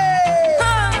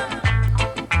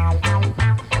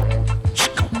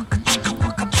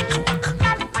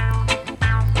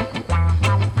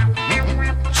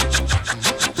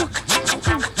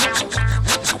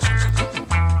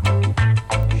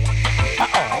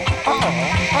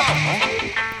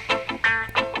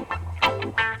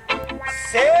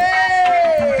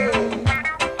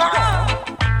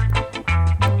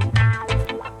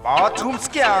 Bathroom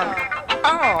scan.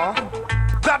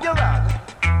 Grab your rag.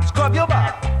 Scrub your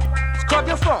back. Scrub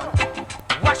your front.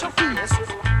 Wash your face.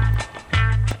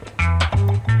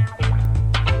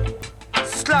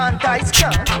 Slant eye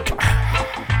scan.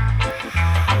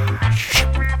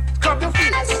 Scrub your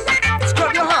face.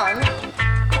 Scrub your hand.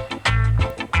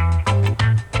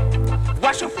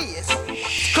 Wash your face.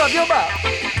 Scrub your back.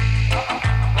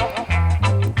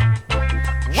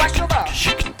 Wash your back.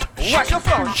 Wash your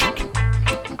front.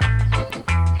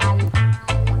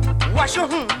 Wash your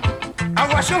I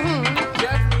wash your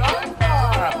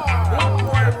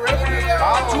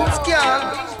Bathroom scan.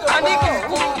 And they go.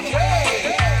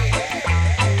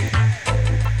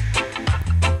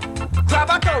 Grab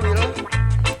a towel.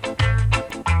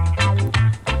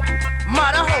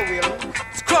 Matter how will.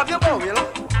 Scrub your bowel.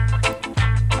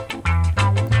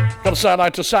 Gotta say hello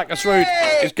to Sackus Root.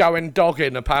 Is going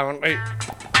dogging apparently.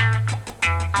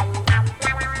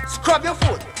 Scrub your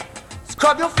foot.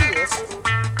 Scrub your face.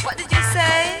 What did you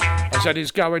say? I said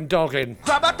he's going dogging.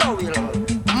 Grab a towel.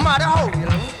 Matter how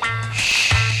will.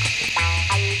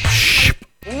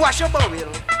 Wash your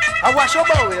bowel. I wash your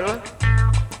bowel.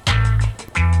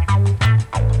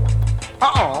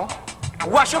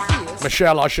 Wash your face.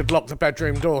 Michelle, I should lock the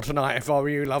bedroom door tonight if I were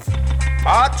you, love.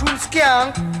 Bathroom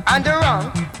scan and the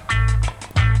wrong.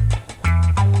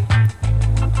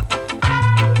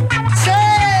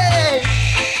 Say!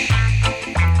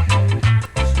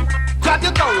 Grab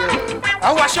your towel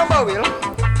and wash your bowel.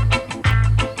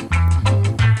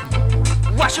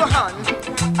 Wash your hand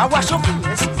and wash your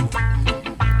face.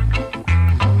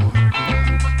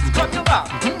 Scrub your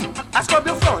back and scrub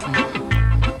your front.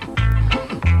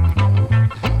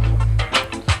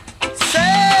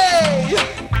 Say!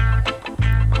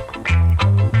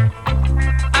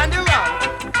 And around,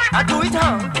 I do it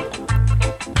on.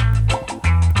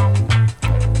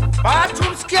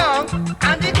 Bathroom scan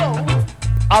and they go.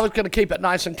 I was going to keep it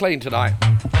nice and clean tonight.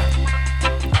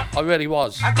 I really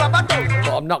was. I grab a towel.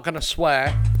 But I'm not going to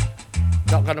swear.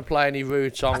 Not going to play any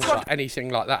rude songs or anything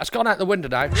like that. It's gone out the window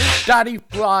now. Daddy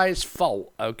Bry's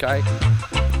fault, okay?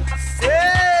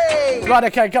 Say! Right,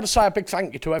 okay, got to say a big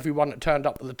thank you to everyone that turned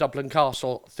up at the Dublin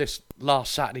Castle this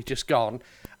last Saturday just gone.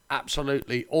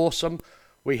 Absolutely awesome.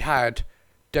 We had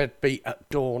Deadbeat at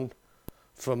Dawn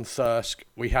from Thirsk.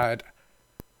 We had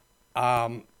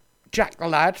Jack the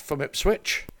Lad from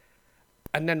Ipswich.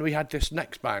 And then we had this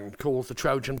next band called the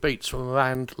Trojan Beats from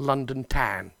around London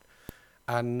town.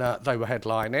 And they were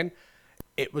headlining.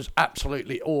 It was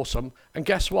absolutely awesome. And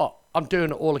guess what? I'm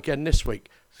doing it all again this week.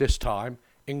 This time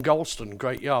in Galston,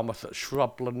 Great Yarmouth at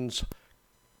Shrublands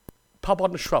Pub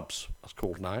on the Shrubs, that's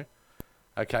called now.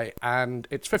 Okay, and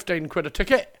it's 15 quid a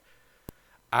ticket.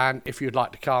 And if you'd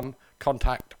like to come,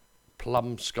 contact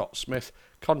Plum Scott Smith.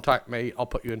 Contact me, I'll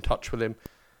put you in touch with him.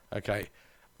 Okay,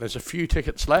 there's a few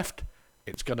tickets left.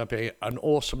 It's going to be an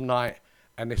awesome night.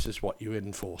 And this is what you're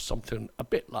in for, something a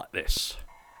bit like this.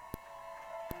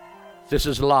 This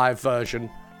is a live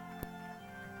version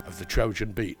of the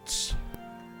Trojan Beats,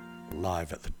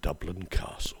 live at the Dublin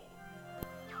Castle.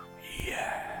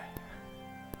 Yeah.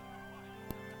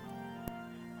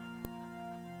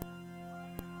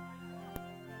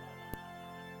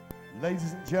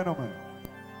 Ladies and gentlemen,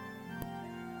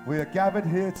 we are gathered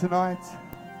here tonight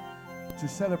to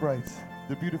celebrate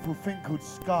the beautiful thing called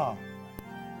ska.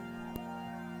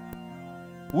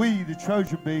 We, the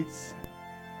Trojan Beats,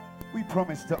 we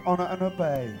promise to honor and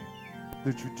obey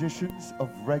the traditions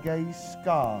of reggae,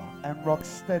 ska and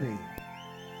rocksteady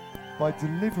by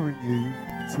delivering you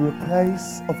to a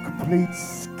place of complete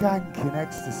skanking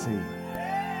ecstasy.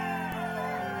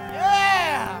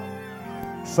 Yeah!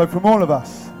 So from all of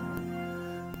us,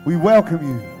 we welcome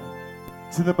you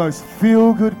to the most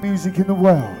feel-good music in the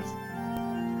world.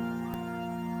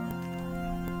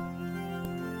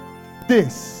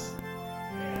 This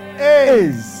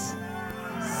is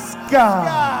ska.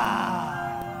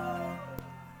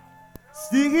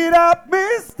 Stick it up,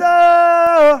 mister.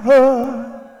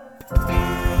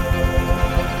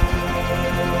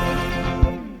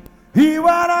 Hear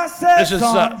what I said. This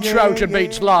is Trojan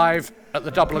Beats live at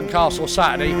the Dublin Castle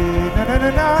Saturday.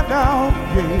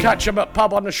 Catch them at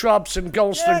Pub on the Shrubs in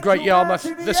Golston, Great Yarmouth.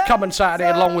 This coming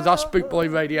Saturday, along with us, Bootboy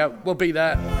Radio. We'll be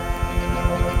there.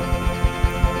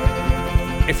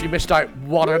 If you missed out,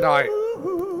 what a night.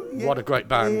 What a great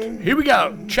band. Here we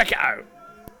go. Check it out.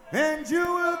 And you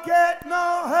will get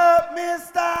no hurt,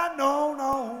 mister. No,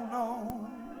 no, no.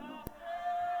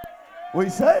 What you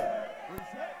say?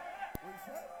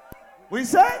 We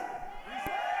say?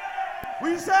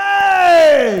 We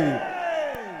say?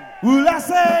 Well, I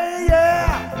say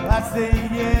yeah. I say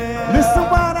yeah. Listen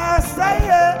what I say,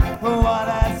 yeah. What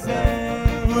I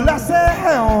say. Well, I say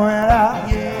hell, yeah.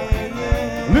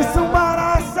 Yeah. Listen what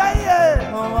I say,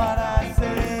 yeah. What I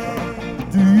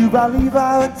say. Do you believe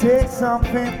I would take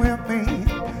something with me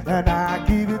and I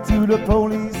give it to the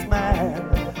policeman?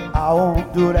 I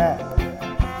won't do that.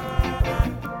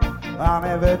 I'll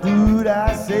never do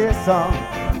that, say some.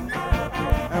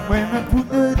 And when they put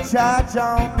the charge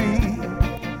on me,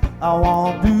 I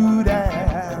won't do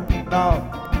that. No,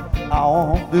 I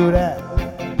won't do that.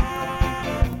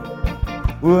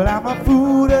 Well, I'm a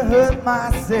fool to hurt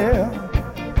myself.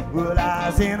 Well, I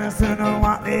was innocent of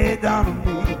what they done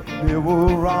to me. They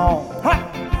were wrong.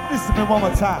 Ha! Listen to me one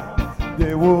more time.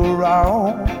 They were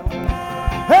wrong.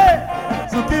 Hey!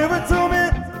 So give it to me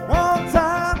one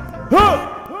time. Huh!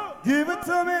 Give it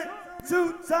to me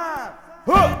 2 times.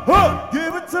 Huh, huh.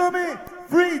 Give it to me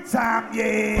 3 times.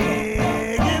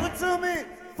 Yeah. Give it to me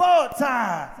 4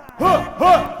 times. Huh,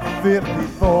 huh.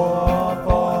 54,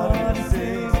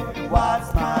 46.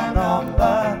 What's my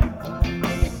number?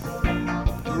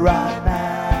 Right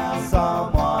now,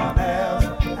 someone else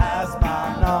has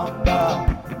my number.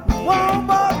 One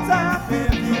more time.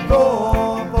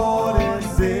 54,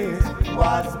 46.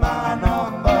 What's my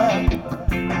number?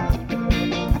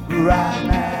 Right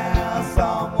now,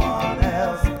 someone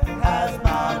else has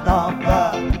my number.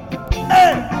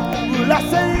 Hey, well, I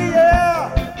say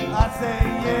yeah. I say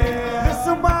yeah.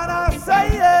 Listen what I say,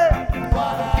 yeah.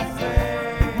 What I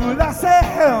say. Well, I say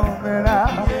hell, man.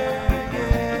 Yeah,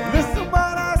 yeah. Listen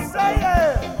what I say,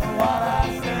 yeah. What I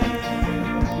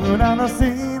say. Well, I'm a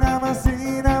scene, I'm a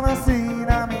scene, I'm a scene,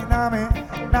 I'm a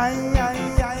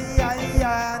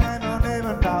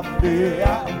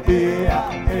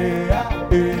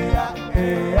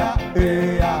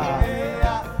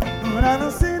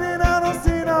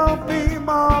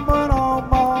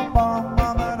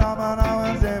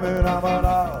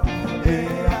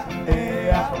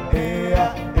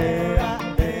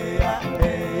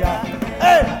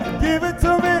give it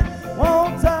to me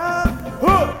 1 time.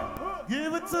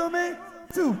 Give it to me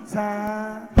 2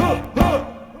 times.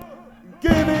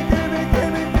 Give me, give me,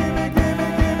 give me, give me, give me,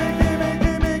 give me, give me,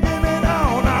 give me, give me,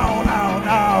 now, now, now,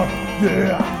 now,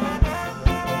 yeah.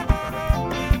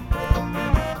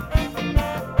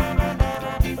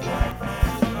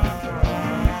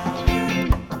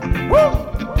 Woo!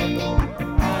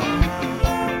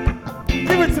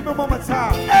 Give it to me one more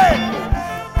time. Hey!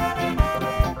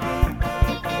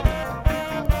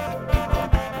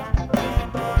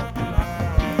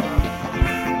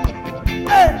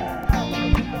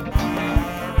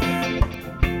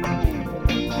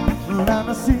 I'm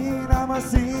a scene, I'm a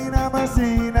scene, I'm a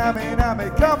scene, I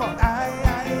mean, come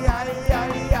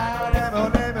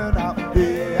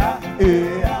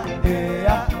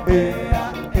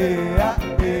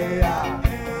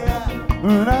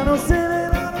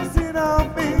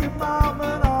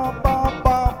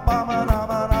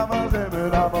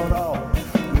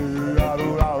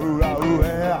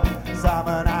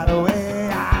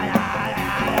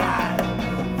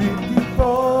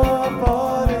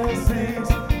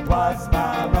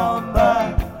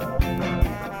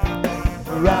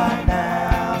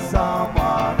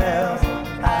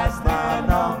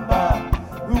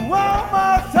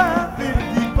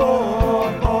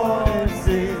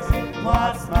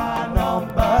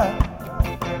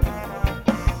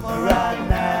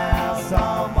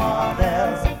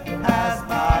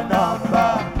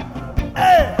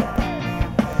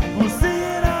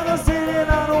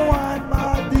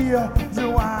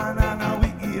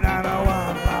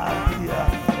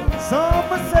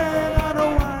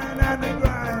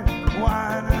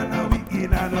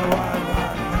and the wine,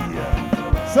 wine,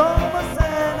 yeah. Summer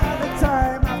sand after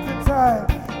time after time,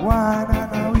 wine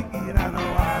and the wicked and the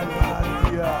wine,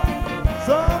 wine, yeah.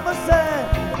 Summer sand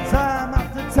time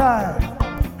after time.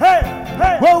 Hey,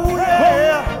 hey, whoa,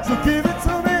 yeah. So give it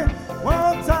to me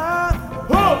one time,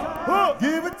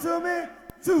 give it to me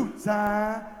 2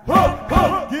 times,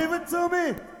 give it to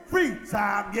me 3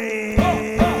 times,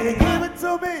 yeah. Give it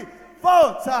to me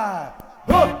 4 times,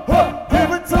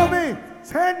 give it to me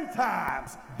 10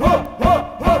 times.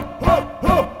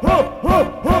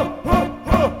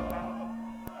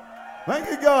 Thank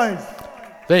you, guys.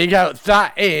 There you go.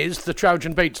 That is the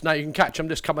Trojan Beats. Now you can catch them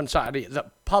this coming Saturday at the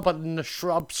Pub in the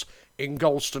Shrubs in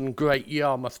Galston, Great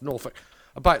Yarmouth, Norfolk.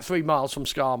 About 3 miles from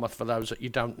Skarmouth, for those that you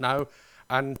don't know.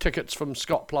 And tickets from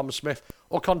Scott Plumsmith,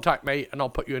 or contact me and I'll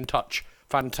put you in touch.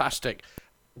 Fantastic.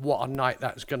 What a night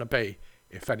that's going to be,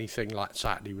 if anything like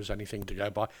Saturday was anything to go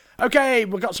by. Okay,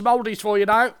 we've got some oldies for you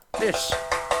now. This.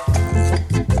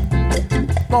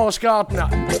 Boris Gardner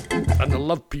and the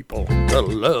Love People. The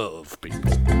Love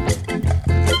People.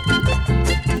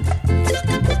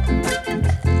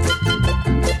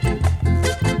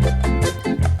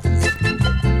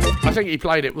 I think he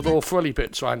played it with all frilly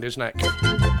bits around his neck.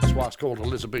 That's why it's called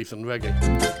Elizabethan reggae.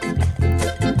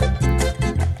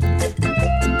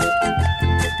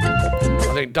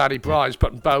 I think Daddy Bry's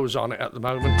putting bows on it at the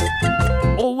moment.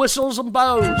 All whistles and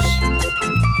bows.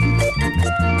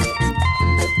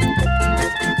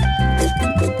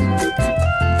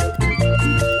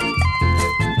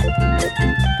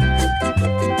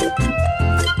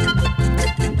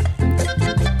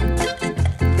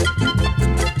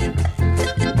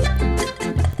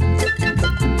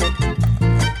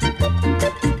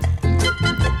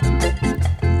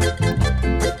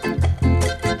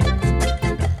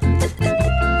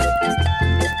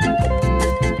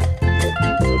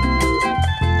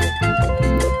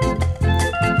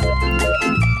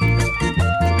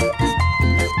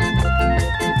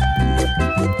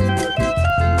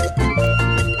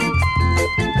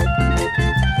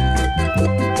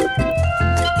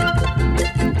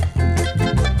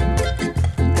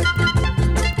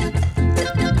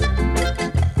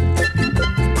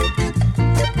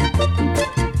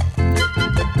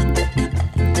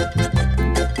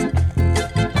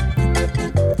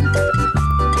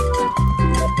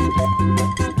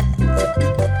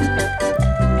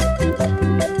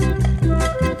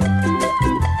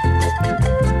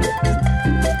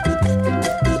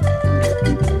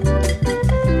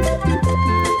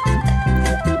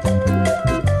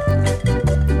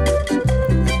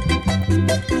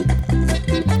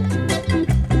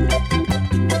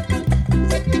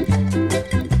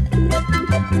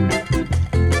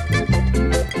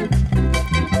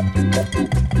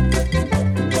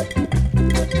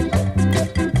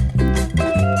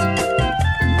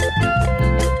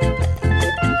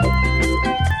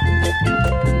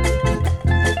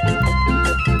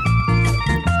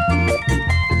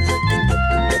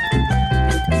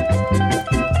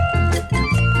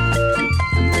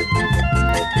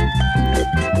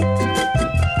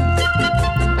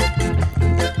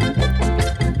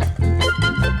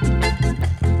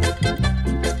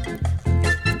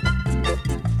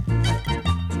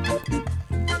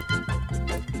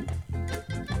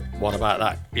 What about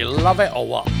that? You love it or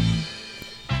what?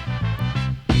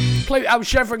 Pluto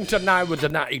Shevrington now with the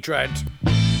Natty Dread.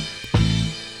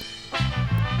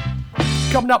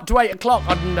 Coming up to 8 o'clock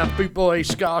on the Boot Boy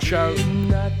Ska Show,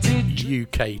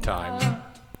 UK time.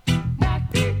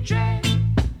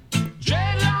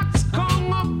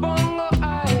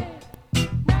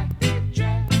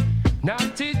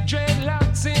 Natty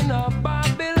dreadlocks in a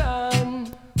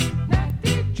Babylon.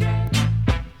 Natty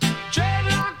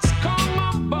dreadlocks come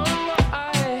up on the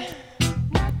eye.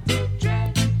 Natty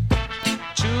dread.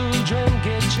 Children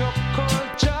get your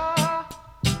culture.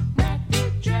 Natty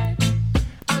dread.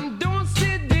 And don't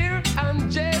sit there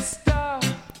and jester.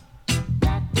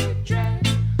 Natty dread.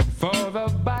 For the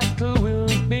battle will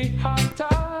be hotter.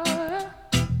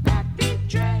 Natty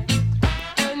dread.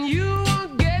 And you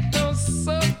won't get no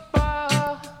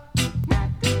supper.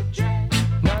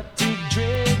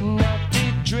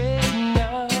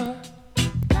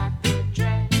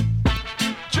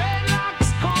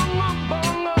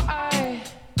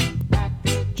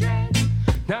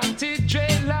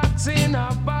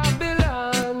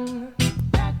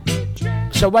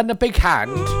 So when the big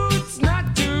hand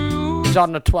is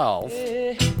on the 12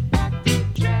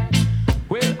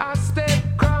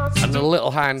 and the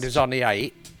little hand is on the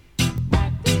 8,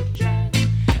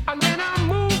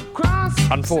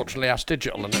 unfortunately that's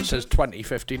digital and it says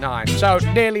 20:59, so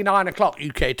nearly 9 o'clock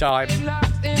UK time.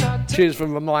 Cheers for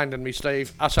reminding me,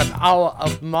 Steve. That's an hour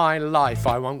of my life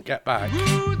I won't get back.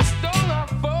 Roots down on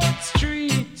 4th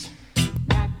Street.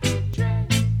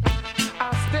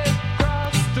 I step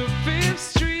across to 5th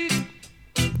Street.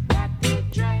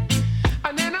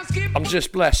 And then I skip. I'm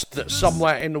just blessed that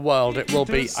somewhere in the world it will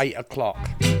be 8 o'clock.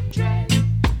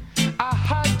 I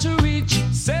had to reach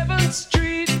 7th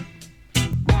Street.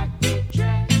 Not the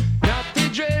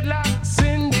dreadlocks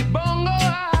in the bongo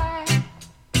eye.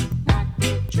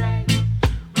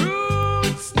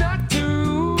 Roots, naughty.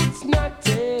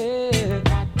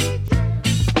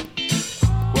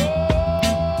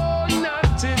 Oh,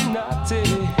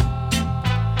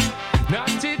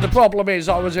 naughty. The problem is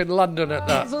I was in London at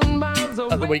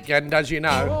the weekend, as you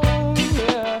know,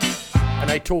 and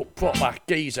they talk proper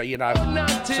geezer, you know.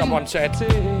 Someone said,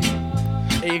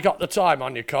 "Here, you got the time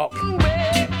on your cock."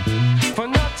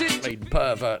 Mean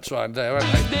perverts around there,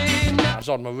 aren't they? I was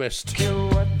on my wrist.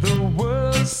 What the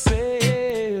world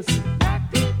says.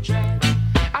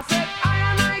 I said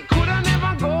I coulda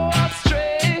never go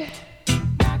astray.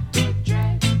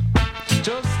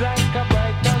 Just like a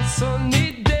bright and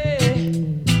sunny day.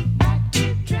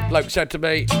 Bloke said to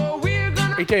me,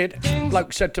 he did.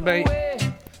 Bloke said to me,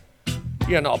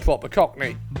 "You're not a proper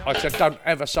cockney." I said, "Don't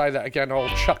ever say that again, or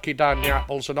I'll chuck you down the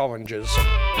apples and oranges."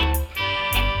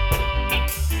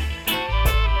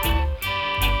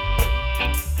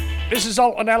 This is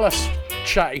Alton Ellis.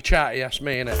 Chatty, that's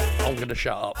me, innit? I'm gonna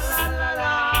shut up.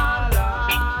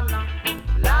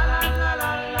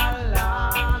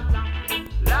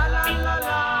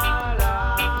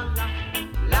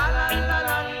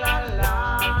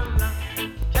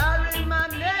 Carry my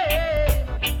name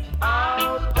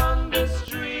out on the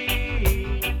street,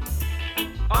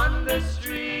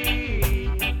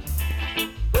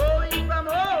 going from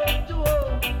home to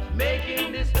home,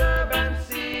 making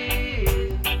disturbances.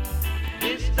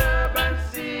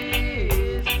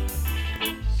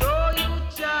 So you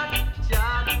chat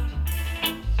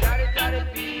it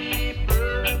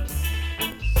people.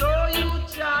 So you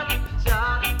chat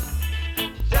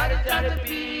it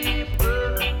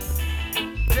people.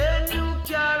 Then you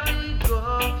carry go,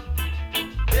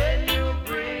 then you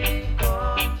bring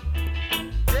come.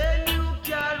 Then you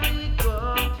carry go,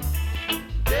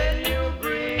 then you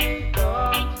bring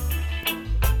come.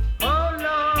 How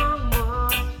long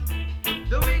must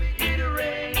the wicked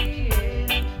reign?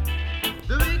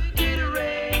 The wicked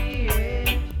reign.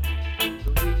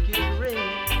 The wicked reign.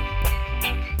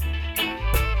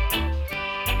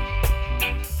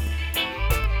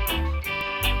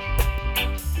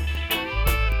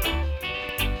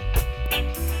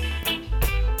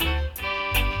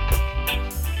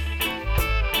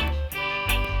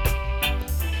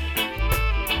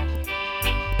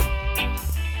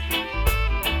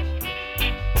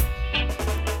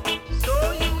 So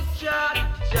you chat,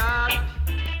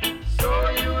 so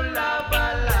you lava,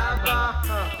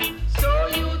 so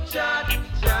you chat,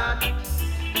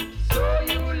 so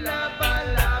you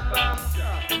lava,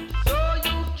 so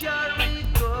you carry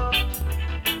go,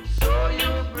 so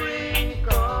you bring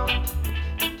come,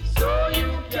 so you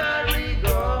carry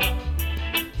go,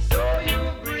 so you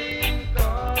bring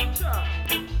come.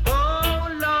 How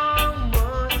long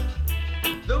must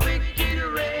the wicked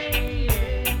reign?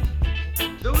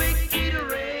 The wicked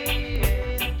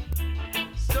reign.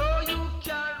 So you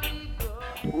carry go.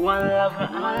 One love,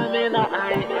 I'm in a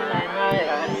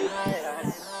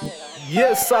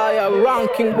Yes, I am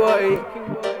ranking boy.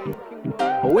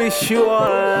 I wish you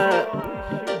all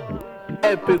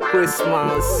happy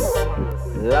Christmas,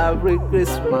 lovely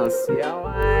Christmas, yeah.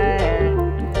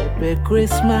 Happy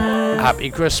Christmas. Happy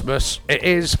Christmas. It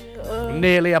is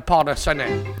nearly upon us, isn't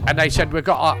it? And they said we've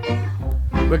got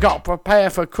to prepare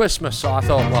for Christmas, so I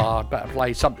thought, well, I'd better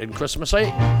play something Christmassy.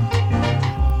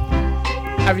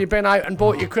 Have you been out and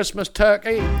bought your Christmas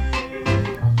turkey?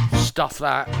 Stuff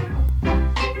that.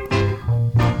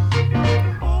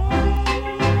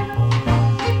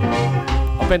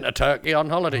 I've been to Turkey on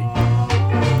holiday.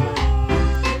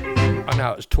 I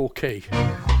know it's Torquay.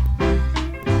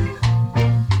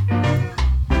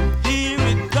 Here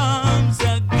it comes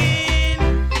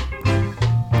again.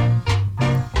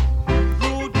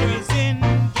 Rooters in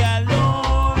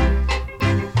galore.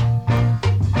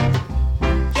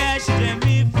 Catch them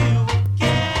if you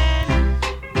can.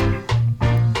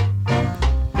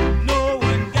 No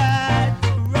one got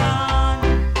to run.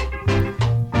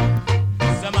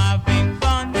 Some having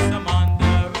fun, some on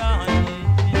the run.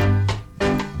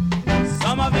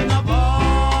 Some having a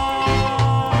ball.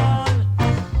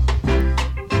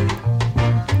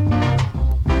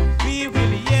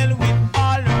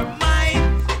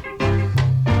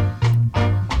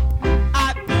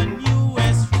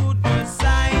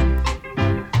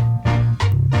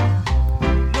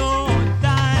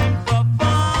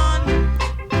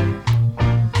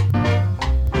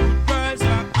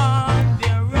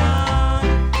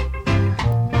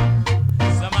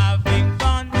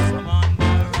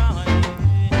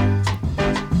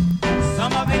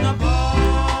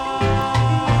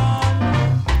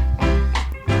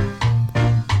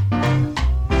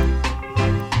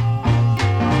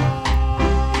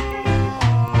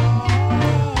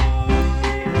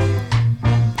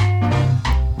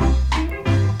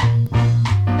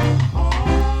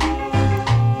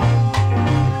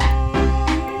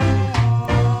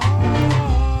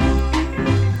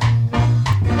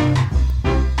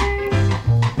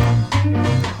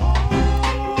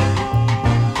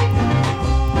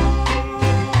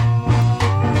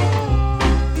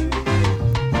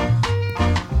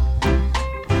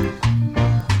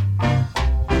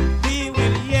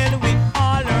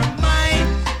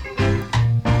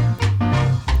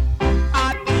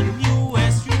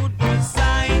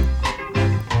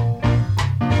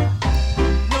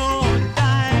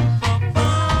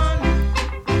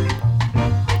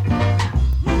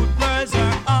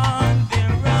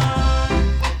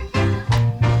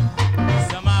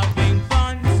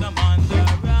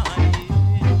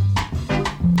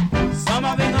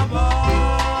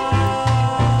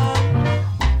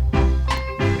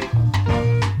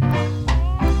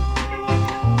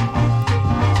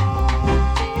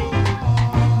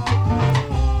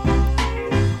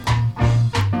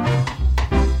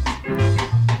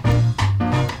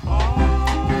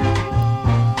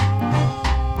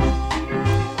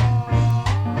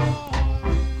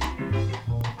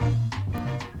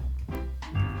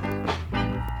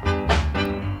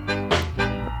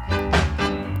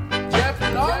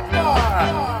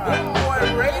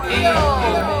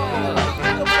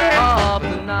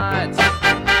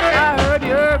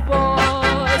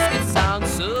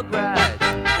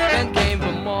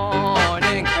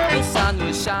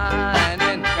 was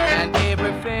shining and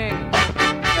everything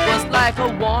was like a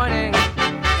warning.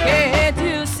 Can't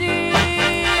you see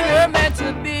we're meant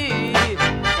to be?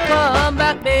 Come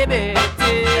back, baby,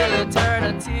 till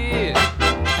eternity.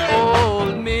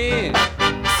 Hold me,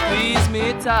 squeeze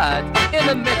me tight in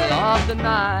the middle of the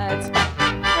night.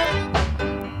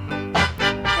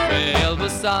 Well, the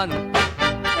sun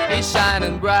is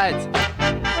shining bright.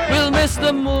 We'll miss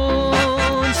the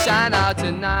moon, shine out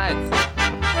tonight.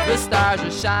 The stars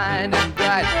are shining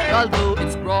bright, although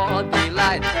it's broad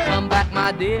daylight. Come back,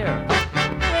 my dear,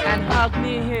 and hug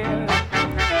me here.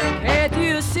 Can't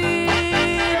you see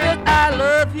that I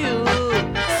love you?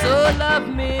 So love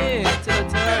me till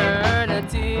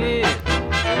eternity.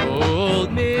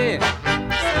 Hold me,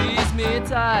 squeeze me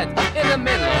tight in the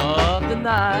middle of the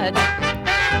night.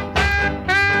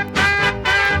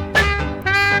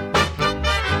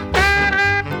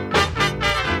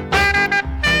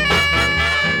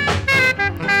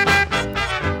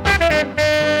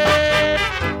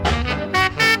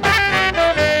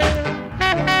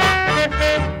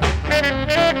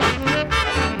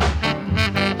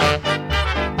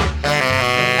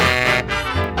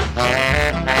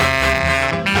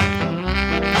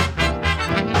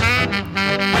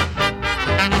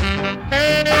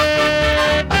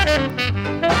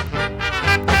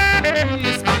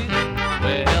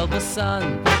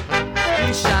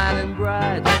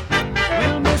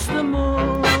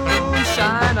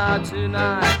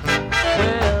 Tonight,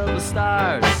 well, the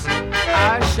stars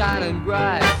are shining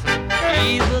bright,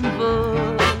 even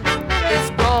though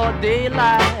it's broad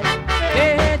daylight.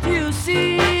 Can't you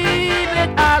see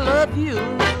that I love you?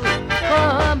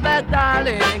 Come back,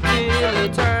 darling, till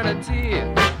eternity.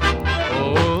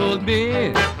 Hold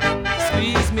me,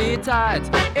 squeeze me tight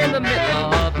in the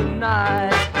middle of the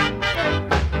night.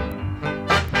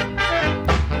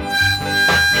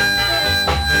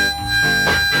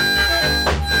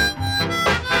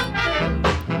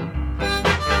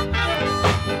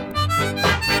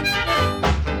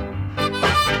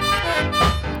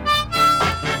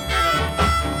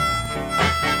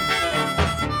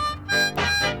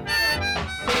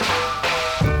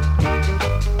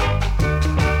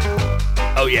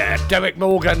 Oh yeah, Derek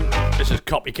Morgan. This is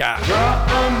Copycat. You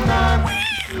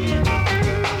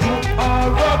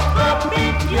are a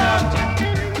copycat,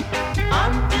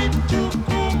 and it you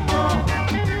come.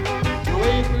 You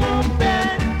ain't no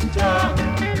better.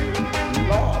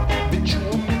 Lord, but you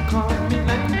me coming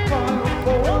and come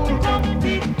hold up,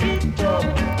 pick it up.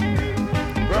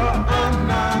 Bro and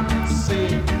Nancy,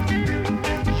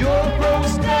 your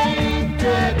bros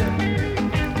naked.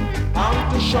 I'm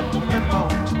to shut my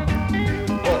mouth.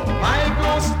 I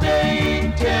go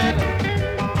stated,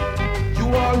 you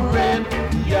are red,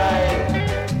 yeah,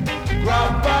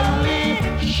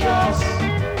 grabalicious,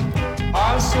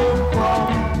 also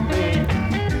from me,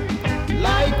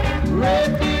 like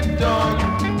ready done,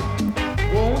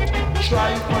 won't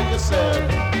try for yourself,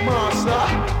 master,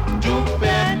 do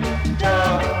better.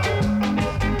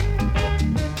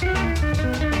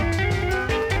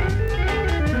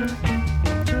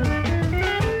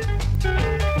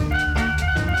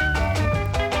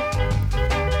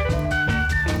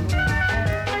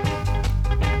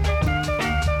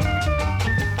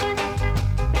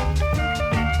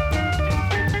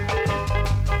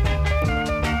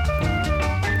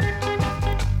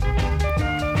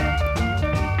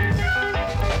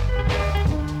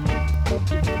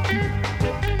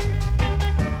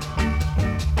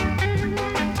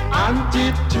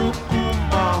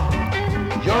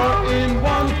 You're in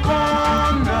one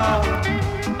corner,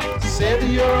 said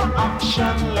your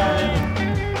action line,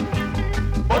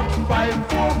 but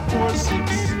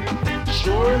 5446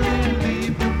 surely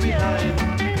leave you behind.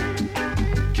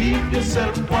 Keep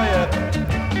yourself quiet,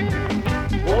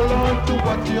 hold on to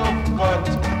what you've got.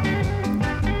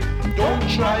 Don't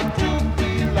try to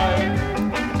be like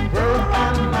her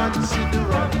and Nancy the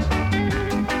Rat.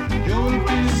 You'll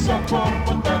be suffer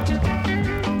for that.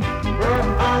 Her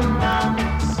and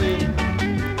Nancy,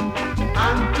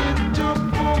 and it took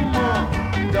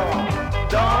dog,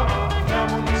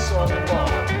 yamun suffer,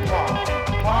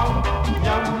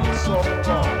 yamun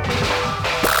suffer.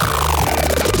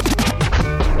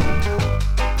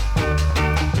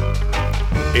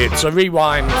 It's a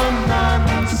rewind.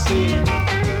 Nancy,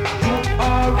 you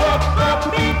are a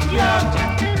copycat,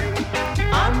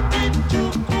 and it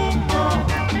took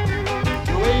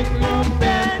you ain't no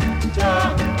better.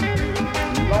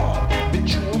 Lord, but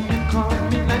you me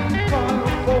coming and come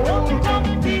hold up,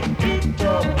 pick it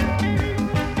up.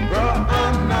 Bro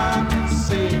and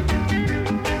Nancy,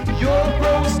 your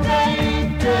bros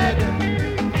naked.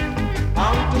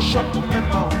 I'm to shut my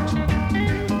mouth,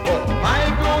 but my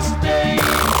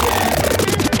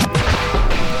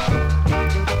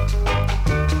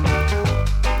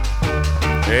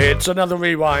It's another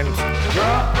rewind.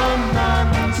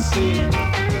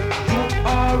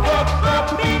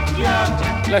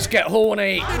 Let's get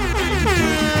horny.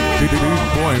 Boot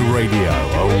Boy Radio,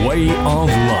 a way of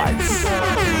life.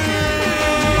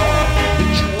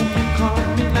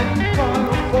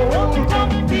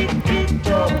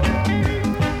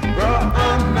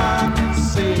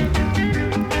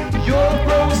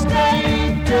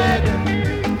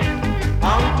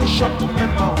 Shut my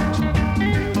mouth,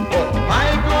 but my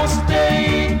ghost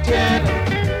stated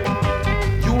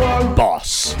you are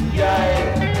boss.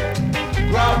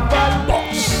 Grab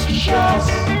boss.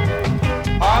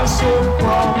 Also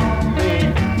from me,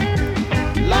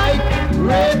 like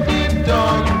ready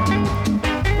done.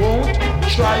 Won't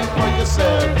try for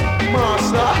yourself,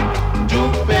 master. Do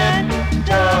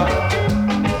better.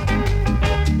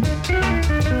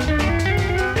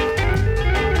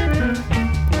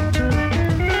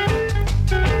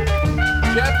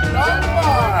 Jeff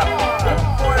Lombard, Boot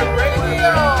Boy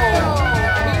Radio.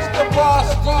 He's the boss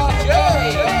DJ.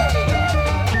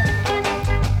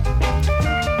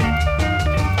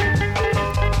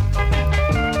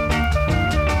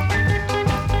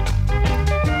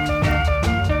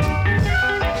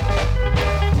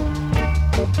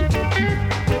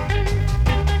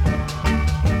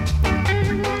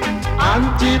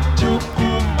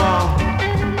 Antitukuma,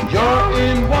 you're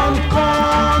in one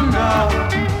corner.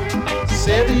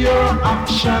 Save your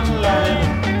action line,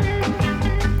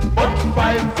 but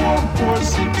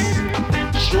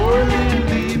 5446 surely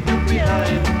leave you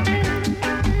behind.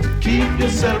 Keep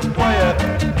yourself quiet,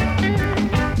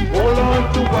 hold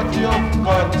on to what you've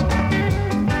got.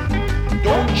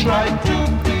 Don't try to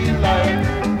be like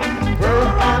her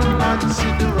and Nancy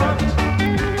the Rat.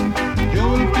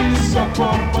 You'll be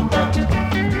suffer for that.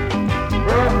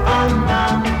 Her and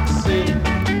Nancy,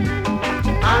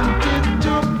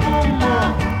 Antitukuma.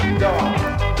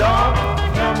 Dog,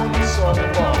 yamun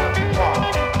sopa,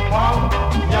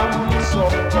 yamun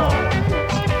sopa,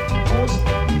 goose,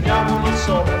 yamun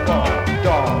sopa,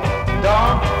 dog,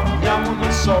 yamun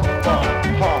sopa,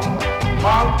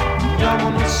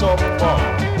 yamun sopa,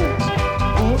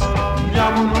 goose,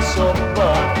 yamun sopa,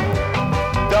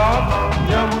 dog,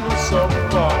 yamun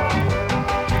sopa,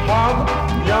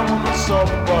 yamun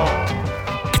sopa.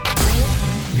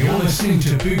 You're listening to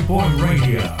Boot Boy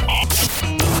Radio.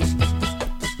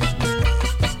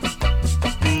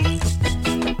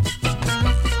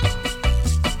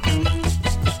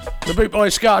 The Boot Boy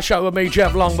Ska Show with me,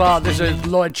 Jeff Lombard. This is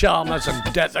Lloyd Chalmers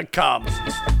and Death to Come.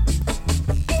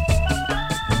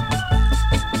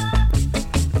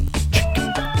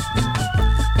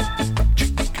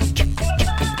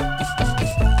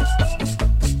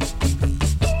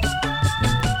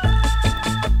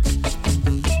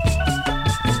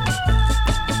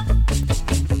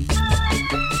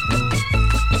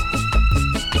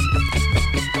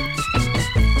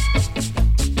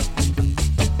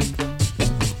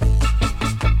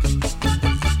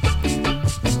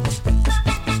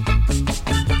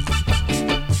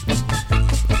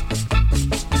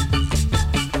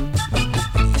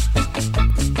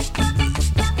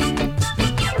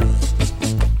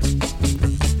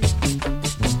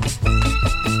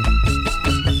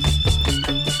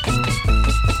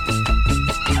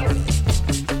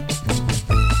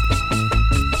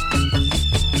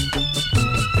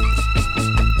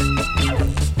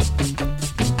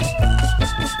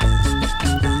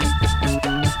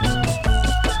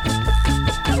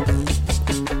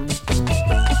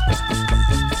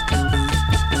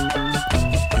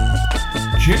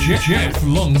 Jeff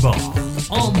Lombard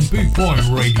on Boot Boy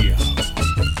Radio.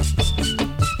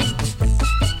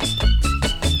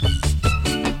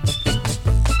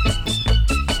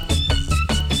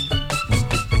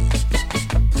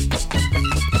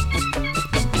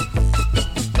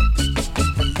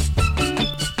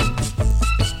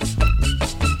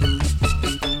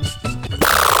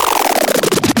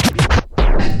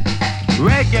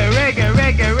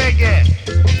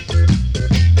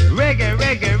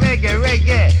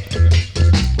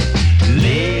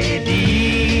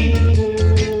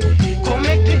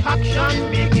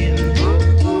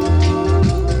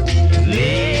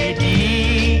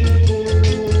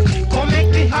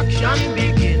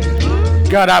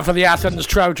 Going out for the Athens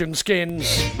Trojan Skins.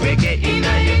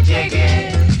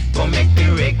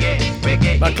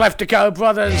 My Cleftico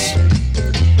brothers.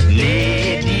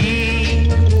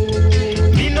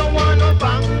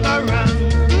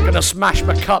 Gonna smash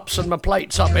my cups and my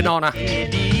plates up in honour.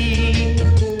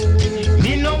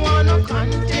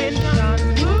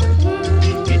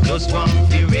 Just want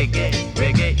the reggae,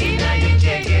 reggae inna your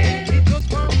jagger.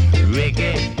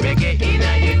 Reggae, reggae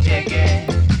inna your jagger.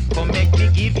 Come make me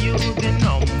give you the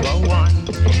number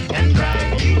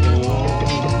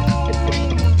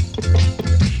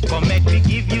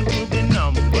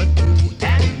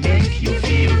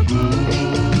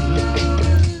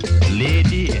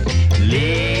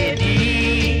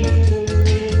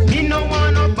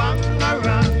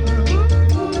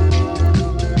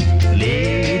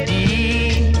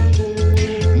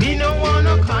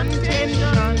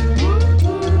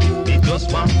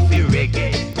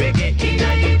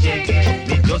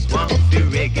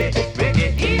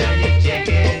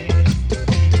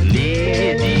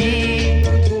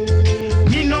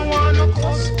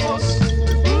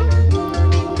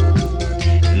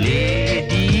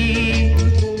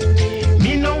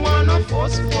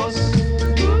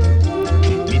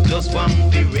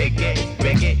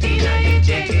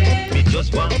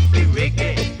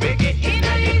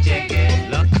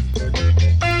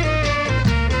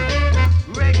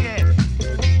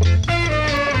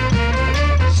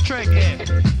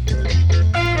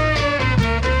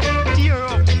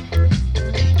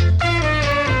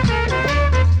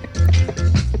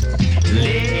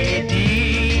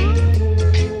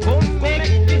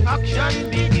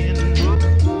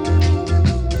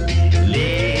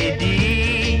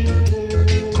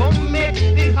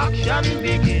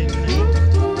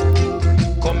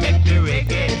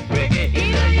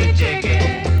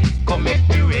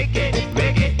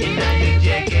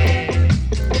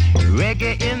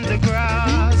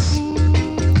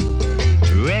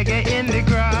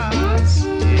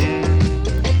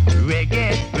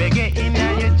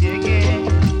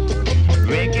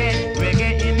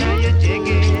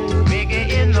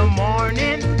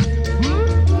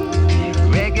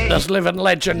living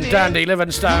legend, Dandy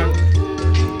Livingstone.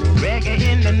 Reggae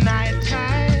in the night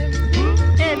time.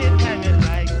 Anytime you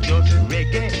like, just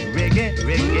reggae, reggae,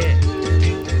 reggae.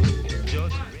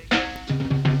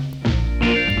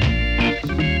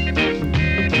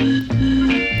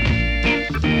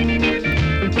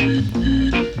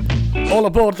 All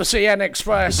aboard the CN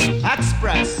Express.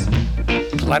 Express.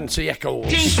 Clancy Eccles.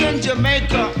 Kingston,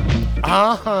 Jamaica.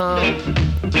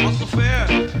 What's the fare?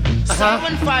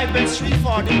 7-5 and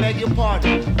 340, beg your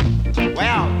pardon.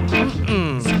 Wow.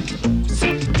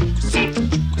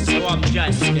 So I'm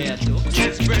just scared too.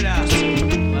 Yes, brother.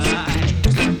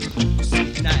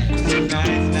 Nice.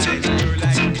 You're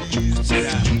like these,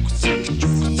 brother.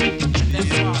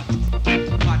 Let's rock.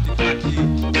 Party.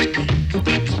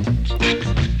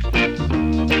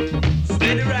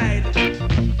 Steady ride.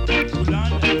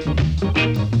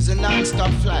 It's a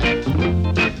non-stop flight.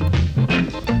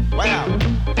 Wow.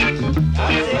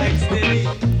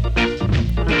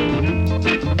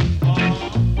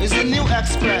 It's the new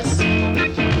Express,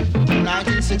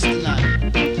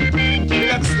 1969.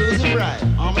 Real exclusive ride.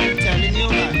 I'm telling you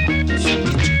that.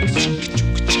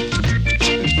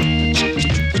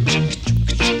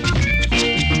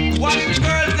 What the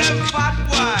girls them fat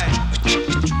boy?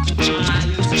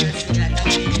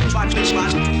 Fat. Sometimes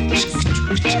sun.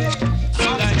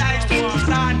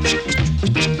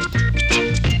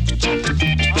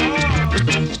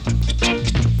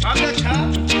 From the top,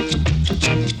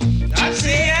 that's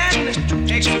CN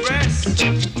Express.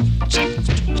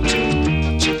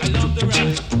 I love the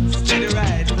ride, steady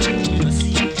ride.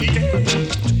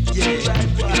 Yeah, right,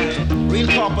 real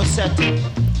proper setting.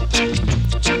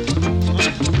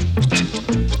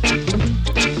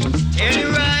 Any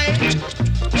ride.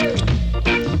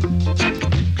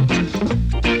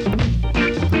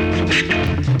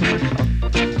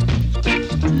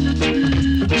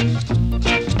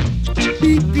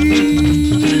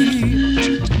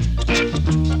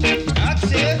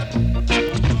 That's it.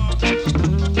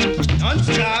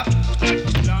 Non-stop.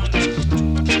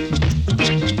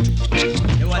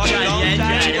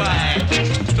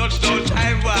 Touchdown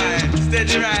time wide.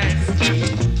 Steady ride.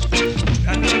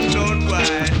 And touchdown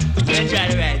wide. Enjoy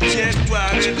the ride. Check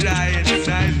wide, enjoy it.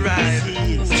 Nice ride.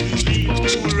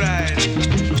 Cool ride.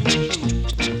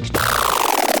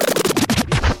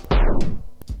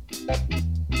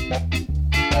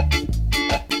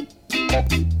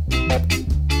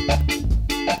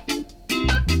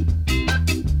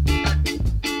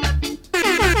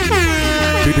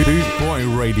 Boot Boy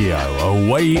Radio, a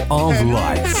way of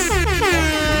life.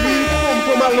 Leave Pum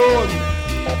Pum alone.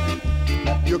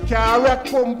 You can't wreck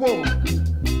Pum Pum.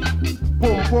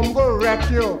 Pum Pum go wreck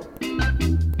you.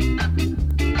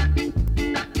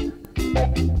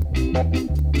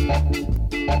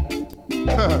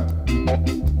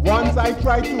 Once I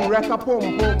tried to wreck a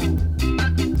Pum Pum,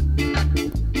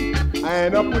 I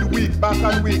end up with weak back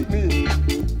and weak knee.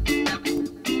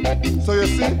 So you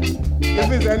see, if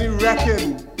there's any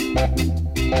wrecking,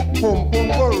 Pum Pum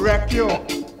go wreck you.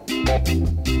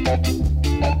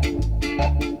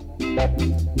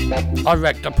 I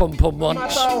wrecked a Pum Pum No once.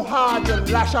 matter how hard you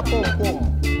lash a Pum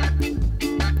Pum,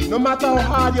 no matter how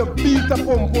hard you beat a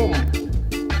Pum Pum,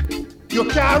 you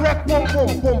can't wreck Pum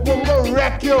Pum. Pum Pum go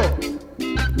wreck you.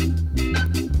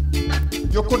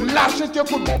 You could lash it, you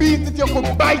could beat it, you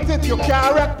could bite it, you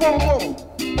can't wreck Pum Pum.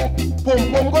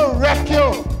 Pum Pum go wreck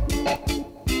you.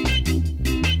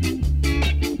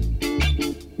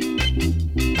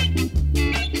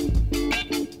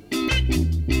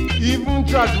 Even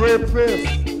Judge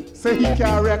Rayface say he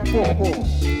can't wreck Pum Pum.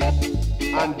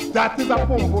 And that is a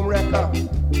Pum Pum wrecker.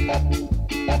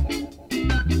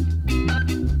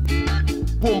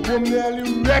 Pum Pum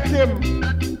nearly wreck him.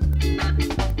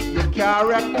 You can't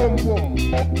wreck Pum Pum.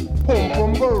 Pum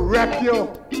Pum go wreck you.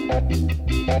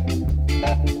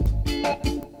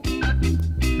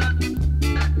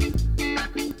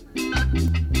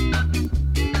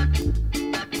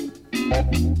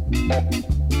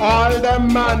 All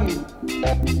them man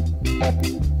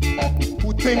who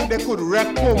think they could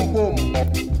wreck Pum Pum,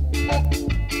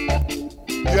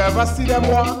 you ever see them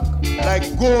walk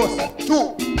like ghosts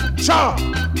too? Cha!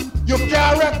 You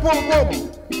can't wreck Pum Pum.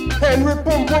 Henry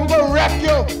Pum Pum go wreck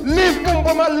you. Leave Pum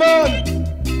Pum alone.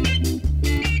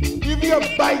 If you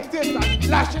bite it and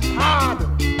lash it hard,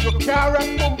 you can't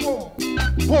wreck Pum Pum.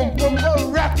 Pum Pum go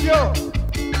wreck you.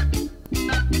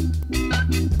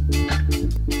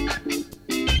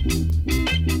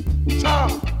 Cha!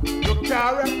 You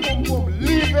can't wreck Pum Pum.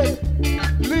 Leave it.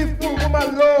 Leave Pum Pum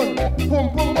alone. Pum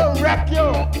Pum go wreck you.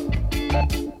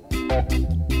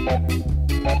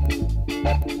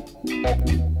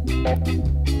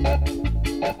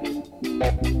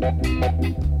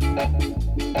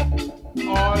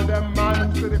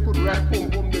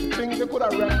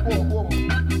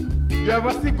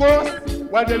 see ghosts?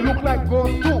 Well, they look like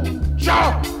ghosts too.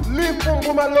 Chow! Leave Pum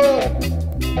Pum alone.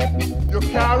 You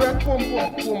can't wreck Pum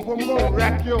Pum. Pum Pum gonna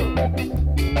wreck you.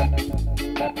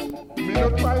 Me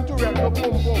not trying to wreck the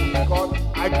Pum Pum because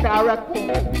I can't wreck Pum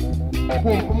Pum.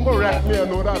 Pum Pum gonna wreck me, I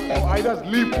know that. So I just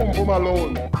leave Pum Pum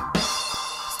alone.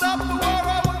 Stop the war,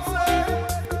 I would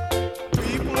say.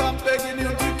 People, I'm begging you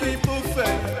to keep the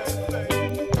faith.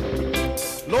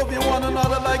 Love you one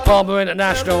another like Palmer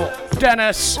International,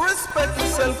 Dennis, respect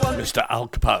yourself and Mr. Al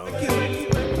Capone.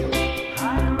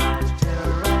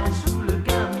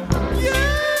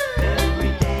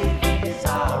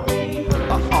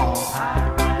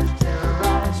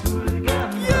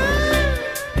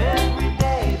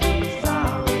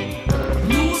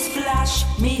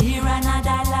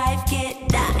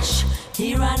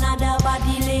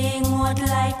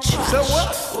 So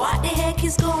what the heck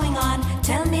is going on?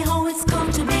 Tell me how it's come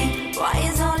to be. Why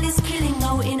is all this killing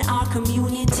now in our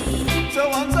community? So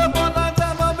once upon a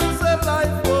time I said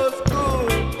life was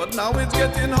good, but now it's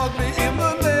getting ugly in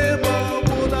the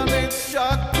neighborhood, and it's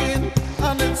shocking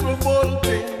and it's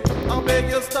revolting. I beg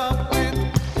you stop it,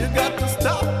 you got to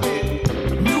stop it.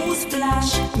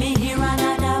 Newsflash, me hear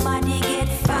another body get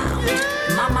found.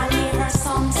 Mama lay her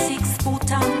son 6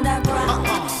 foot underground.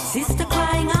 Sister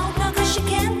crying out now 'cause she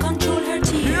can't control her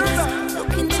tears.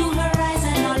 Look into her eyes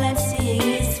and all I'm seeing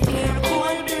is fear.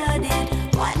 Cold-blooded,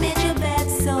 what made you bad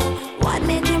so? What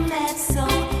made you mad so?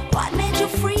 What made you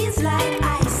freeze like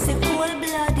ice?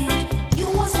 Cold-blooded, you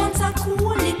was once a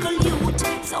cool little youth.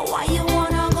 So why you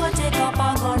wanna go take up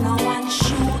a gun and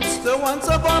shoot? So once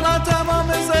upon a time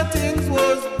I said things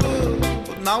was good,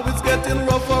 but now it's getting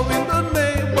rougher in the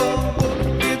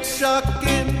neighborhood. It's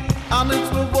shocking and it's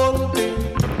revolting.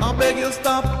 I beg you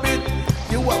stop it,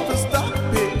 you have to stop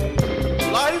it.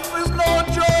 Life is no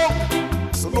joke,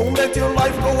 so don't let your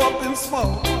life go up in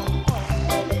smoke.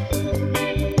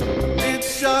 It's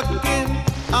shocking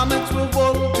and it's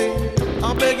revolting.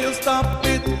 I beg you stop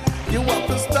it, you have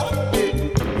to stop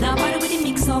it. Nobody with the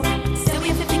mix up, say we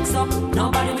have to fix up.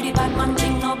 Nobody with the bad man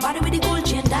thing, nobody with the gold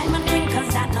chain, diamond ring, 'cause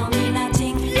that don't mean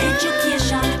nothing.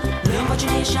 Education, learn what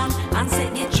your nation, and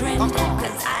set the trend.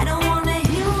 'Cause I don't wanna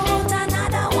hear about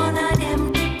another one of them.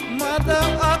 Mother,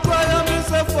 I cry, I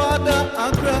miss a father,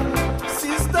 I cry.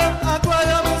 Sister, I cry,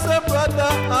 I miss a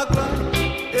brother, I cry.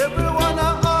 Everyone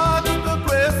I ask the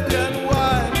question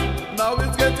why. Now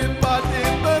it's getting bad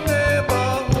in the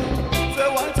neighborhood. Say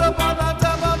once upon a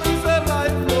time I miss a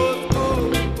life was good,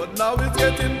 but now it's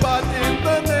getting bad in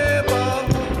the neighborhood.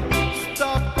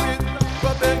 Stop it,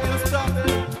 I beg you stop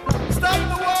it. Stop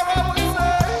the war, I would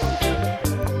say.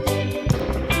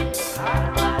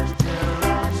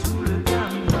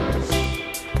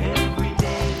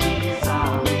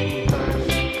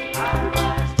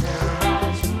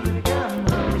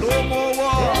 No more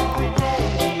war.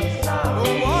 No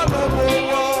war, no more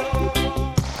war.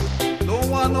 Don't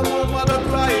want no more mother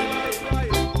crying.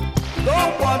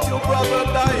 Don't want your brother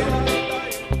dying.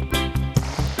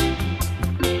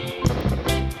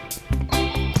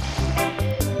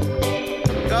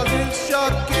 Cause it's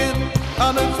shocking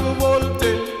and it's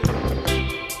revolting.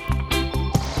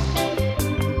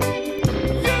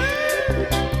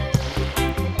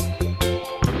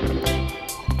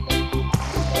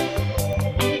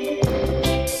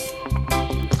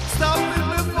 Stop it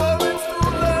before it's too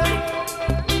late.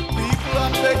 People,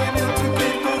 I'm begging you to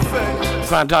keep the faith.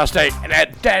 Fantastic.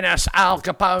 Dennis Al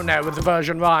Capone with the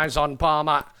version Rise on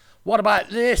Palmer. What about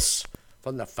this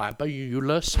from the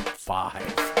Fabulous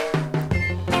 5?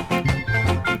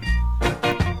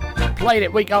 Played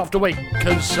it week after week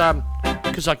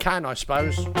because I can, I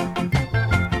suppose.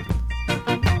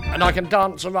 And I can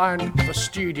dance around the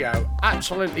studio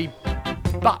absolutely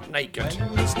butt naked.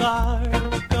 When the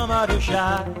stars come out to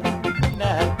shine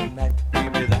at night,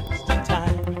 baby, that's the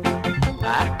time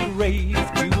I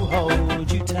crave to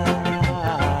hold you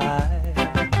tight.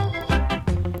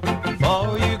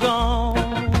 For you're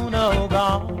gone, oh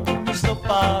gone, so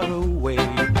far away,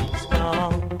 please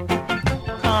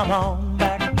come on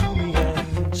back to me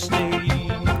and stay.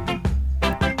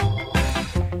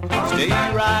 Stay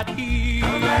right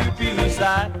here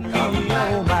beside me,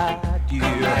 oh my dear,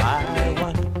 my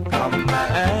one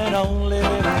and only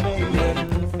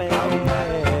maiden fair.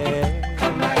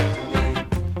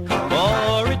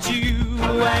 For it's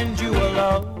you and you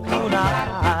alone I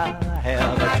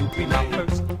have to be my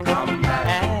first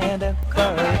and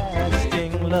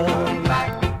everlasting love.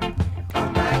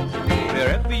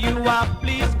 Wherever you are,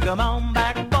 please come on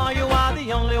back, for you are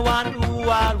the only one who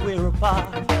while we're apart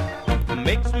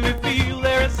makes me feel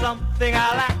there is something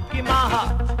I lack in my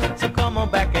heart. So come on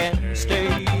back and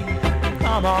stay.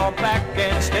 Come on back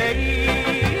and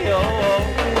stay.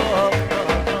 Oh.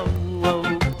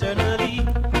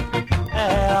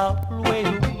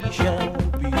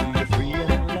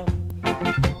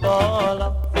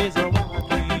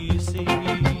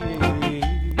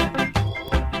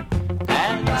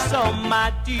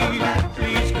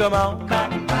 please come on back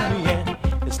to me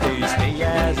and stay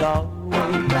as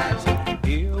always.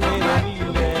 Here with me,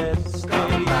 yes, stay.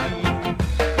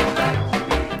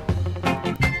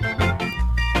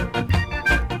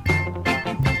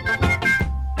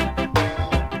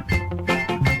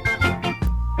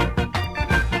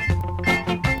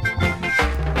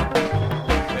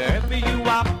 Wherever you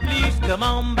are, please come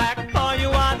on back, for you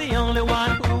are the only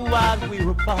one who was we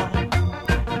were apart.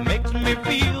 Makes me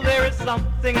feel there is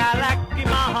something I lack in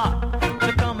my heart.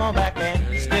 So come on back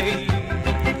and stay.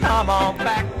 Come on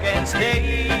back and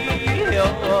stay. Oh,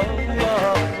 oh,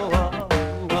 oh, oh,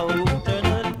 oh,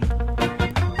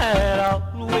 and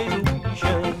always we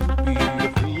shall be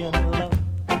free and love.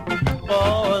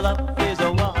 For love is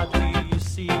what we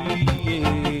see.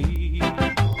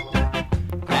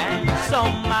 And so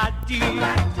my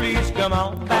dear, please come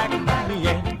on back to me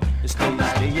and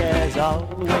stay as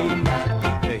always.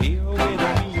 Here with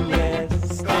me, yes,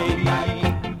 stay.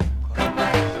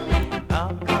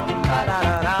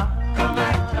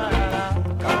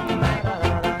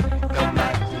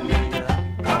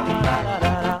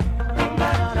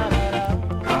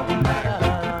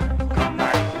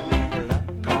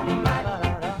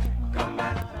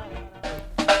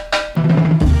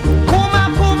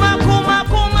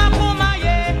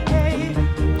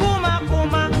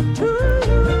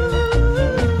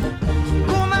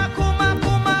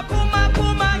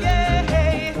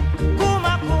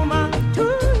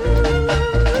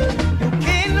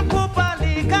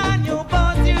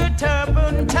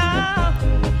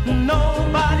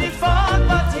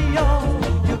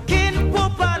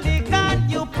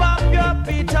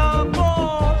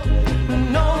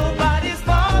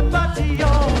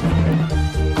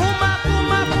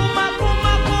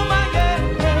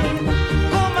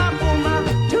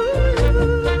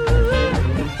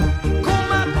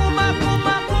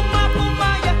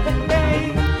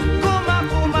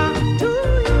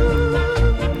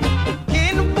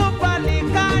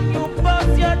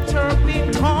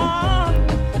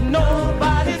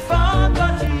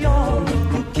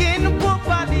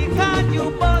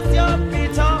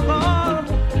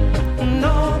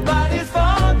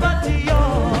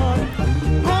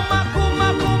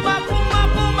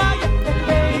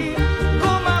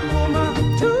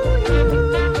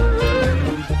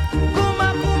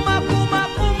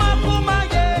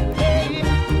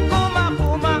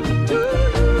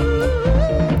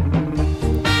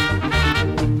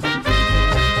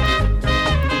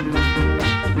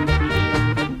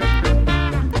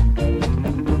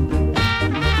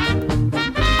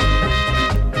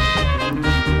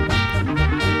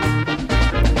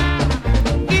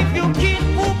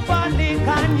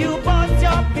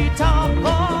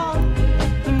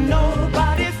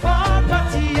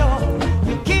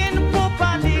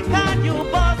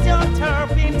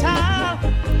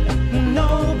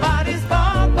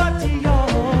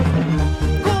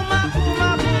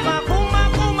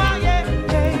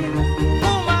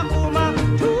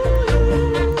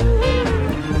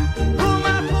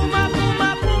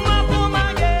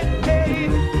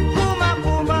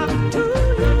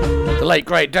 Late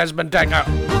great Desmond Denger,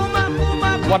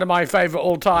 one of my favourite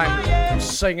all-time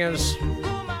singers.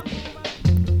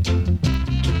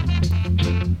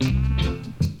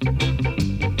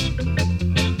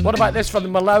 What about this from the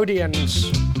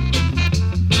Melodians?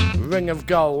 Ring of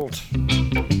Gold.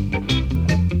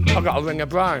 I've got a ring of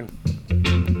brown.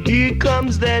 Here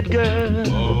comes that girl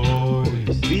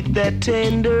with that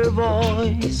tender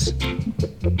voice,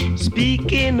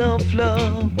 speaking of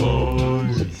love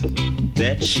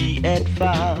that she had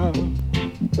found.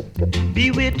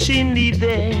 Bewitchingly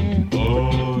then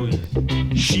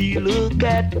she looked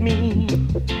at me,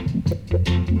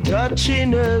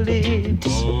 touching her lips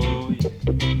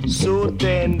so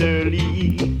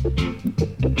tenderly.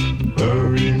 Her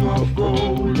ring of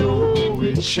gold, oh,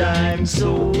 it shines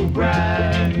so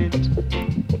bright.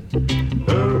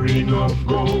 Her ring of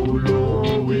gold,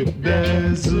 oh, it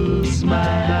dazzles my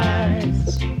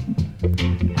eyes.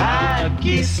 I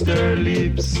kissed her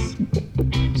lips,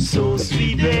 so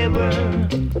sweet they were.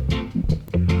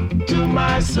 To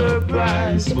my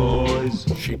surprise, boys,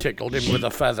 she tickled him with a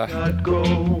feather.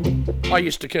 I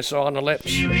used to kiss her on the lips.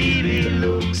 She really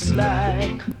looks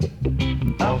like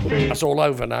a face. That's all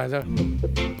over now, though.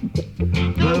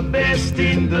 The best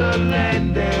in the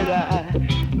land that I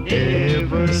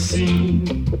ever seen.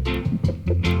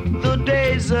 The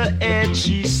days ahead,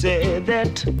 she said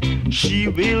that she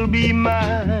will be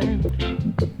mine.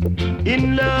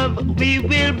 In love we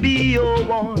will be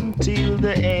one till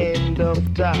the end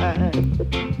of time.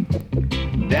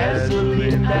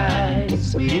 Dazzling eyes,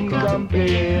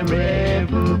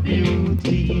 incomparable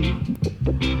beauty.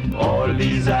 All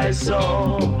these I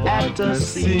saw at a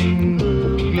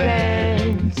single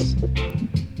glance.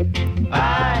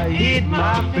 I hid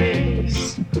my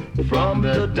face from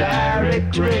the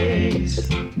direct rays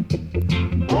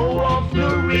of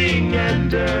the ring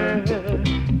and her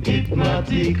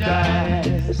hypnotic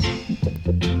eyes.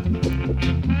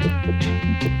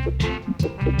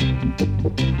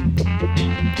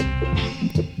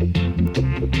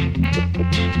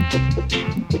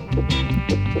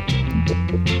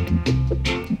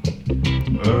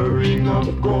 A ring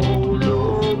of gold,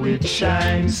 oh, it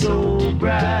shines so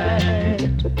bright.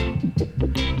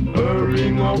 A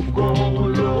ring of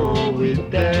gold, oh, it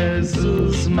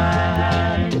dazzles my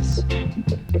eyes.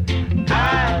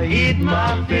 I hid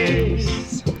my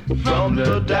face from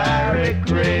the direct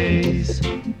rays,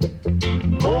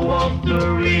 oh, of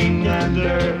the ring and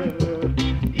her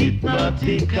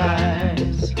hypnotic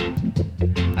eyes.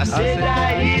 I said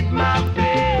I hid my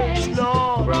face,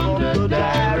 Lord, from the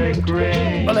direct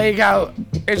rays. Well, there you go.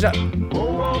 Is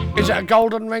it a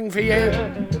golden ring for you?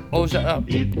 Or is it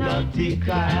hypnotic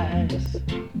eyes?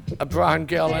 A brown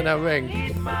girl in a ring?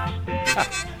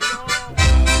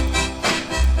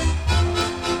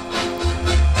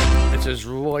 This is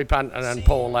Roy Panton and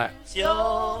Paulette.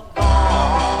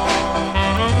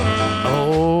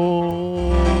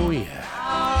 Oh, yeah.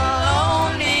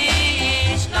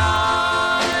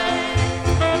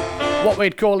 What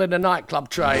we'd call in the nightclub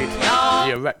trade,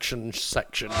 the erection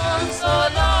section.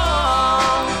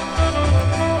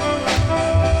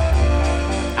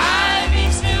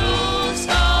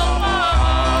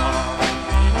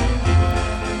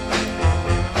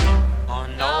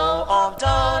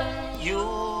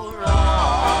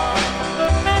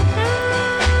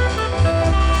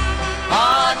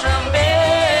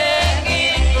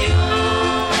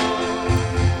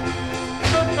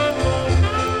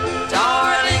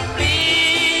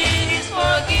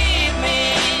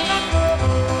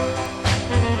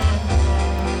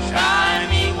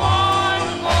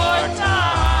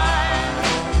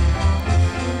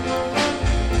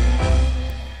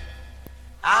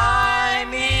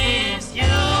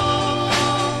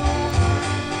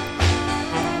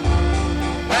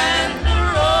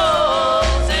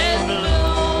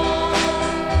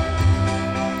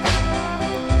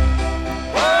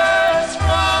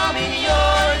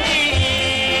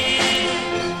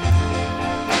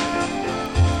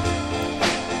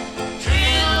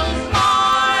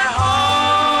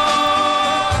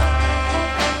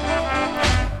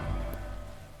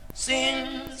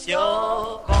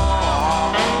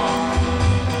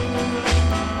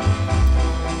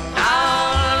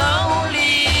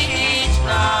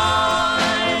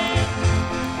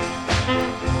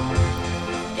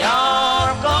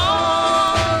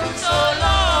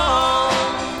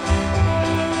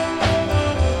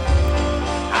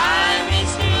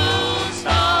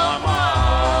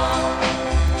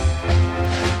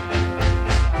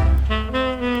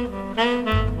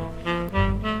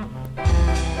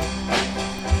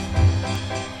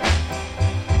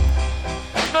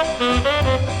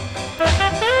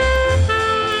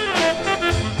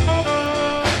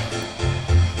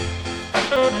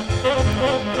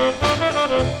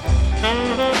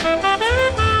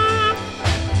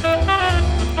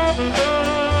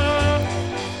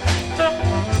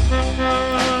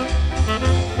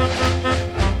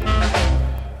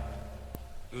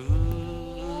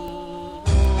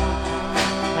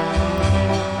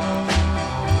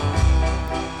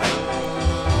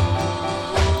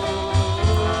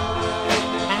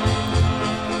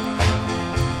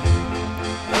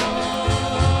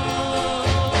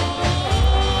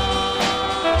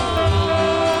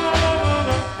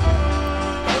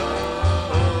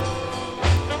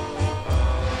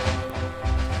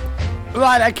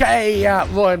 Right, okay,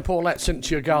 Roy and Paulette, since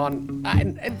you're gone,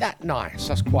 isn't that nice?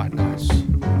 That's quite nice.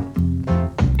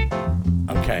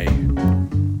 Okay.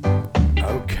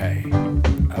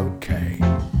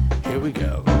 Here we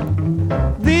go.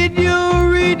 Did you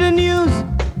read the news?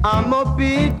 I'm a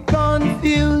bit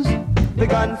confused. The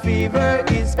gun fever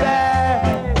is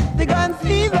bad. The gun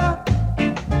fever.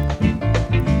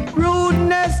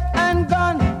 Rudeness and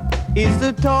gun is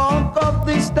the talk of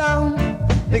this town.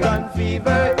 The gun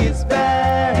fever is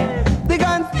bad. The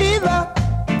gun fever.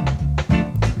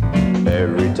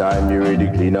 Every time you read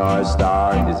the clean or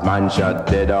star, this man shot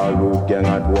dead or root gang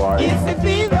at war. It's the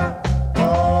fever.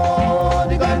 Oh,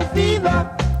 the gun fever.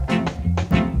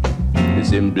 The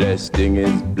simplest thing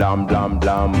is blam blam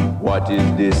blam. What is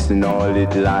this in all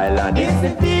little island? It's the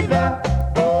fever.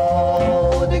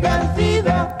 Oh, the gun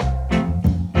fever.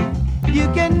 You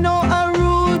can know a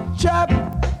rude chap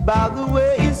by the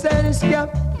way he said it's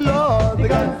kept. Lord, the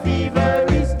gun fever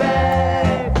is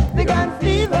bad. The gun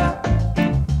fever.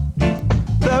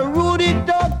 The rooty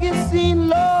dog is seen,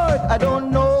 Lord. I don't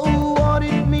know what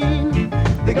it means.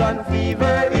 The gun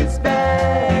fever is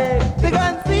bad. The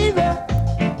gun fever.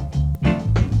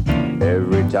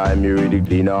 Every time you read the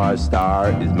clean or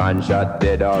star, this man shot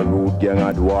dead or root gang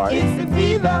at war. It's the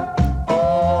fever.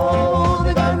 Oh,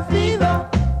 the gun fever.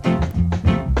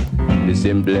 The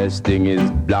simplest thing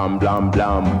is blam blam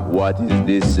blam. What is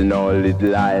this in our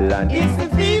little island? It's the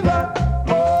fever.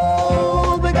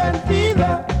 Oh, the gun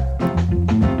fever.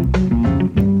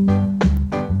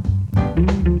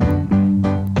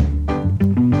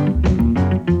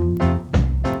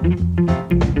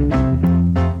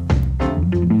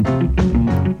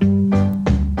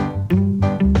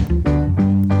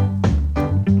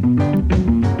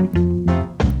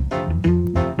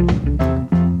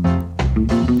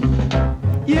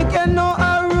 You can know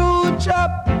a rude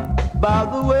chap by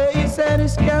the way he said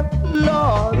it's kept.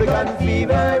 Lord, the gun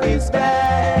fever is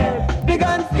bad. The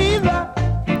gun fever.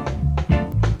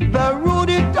 The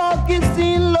rooty talk is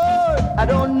seen, Lord. I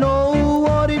don't know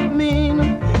what it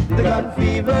means. The gun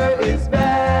fever is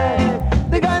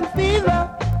bad. The gun fever.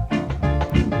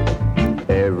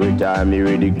 Every time you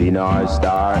read the clean or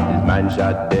star, this man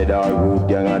shot dead or root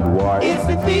gang at war. It's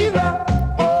the fever.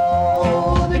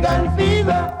 Oh, the gun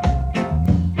fever.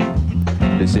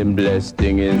 The simplest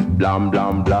thing is blam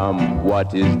blam blam.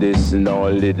 What is this in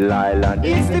our little island?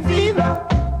 It's the fever.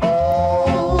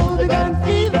 Oh, the gun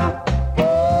fever.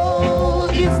 Oh,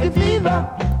 it's the fever.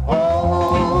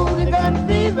 Oh, the gun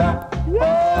fever.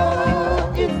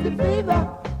 Oh, it's the fever.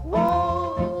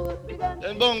 Oh, the gun fever.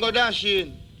 Then Bongo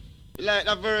Dashing. You like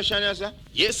that version, yes, sir?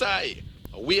 Yes, I.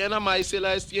 We and my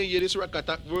Celestian hear this Rock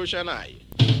Attack version, I.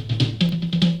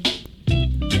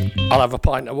 I'll have a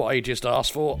pint of what he just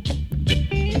asked for.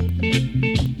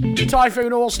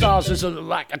 Typhoon All Stars is a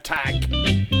Rack Attack.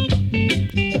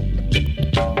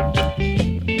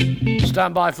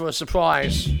 Stand by for a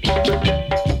surprise. It's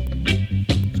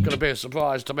going to be a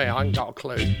surprise to me. I ain't got a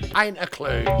clue. Ain't a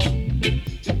clue.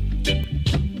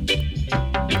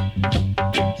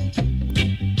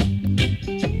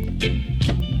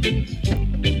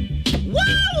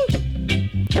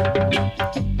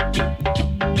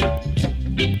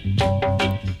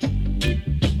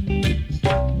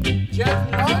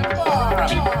 Jeff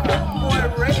Lombard, Boy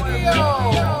Radio.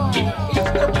 He's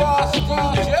the boss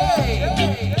DJ.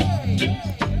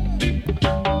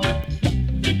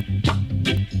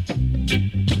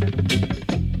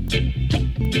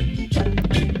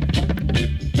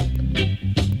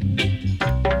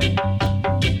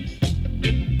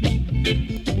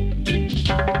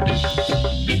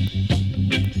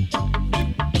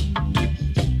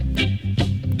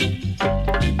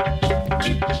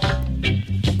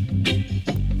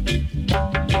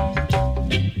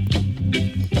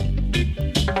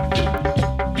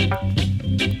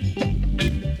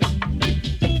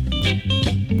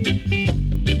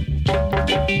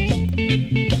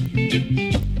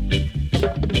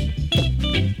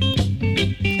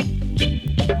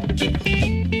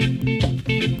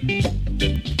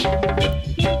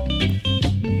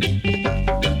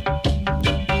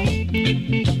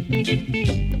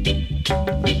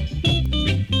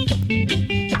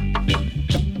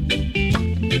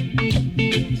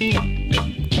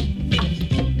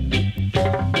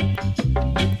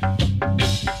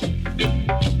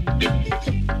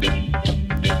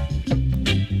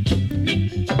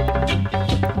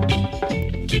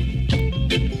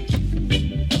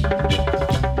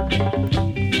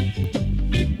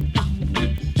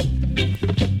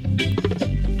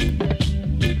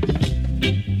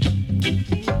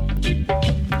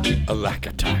 A Rack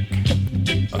Attack.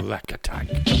 A Rack Attack.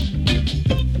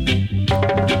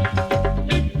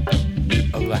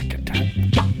 A Rack Attack.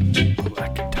 A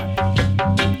Rack Attack.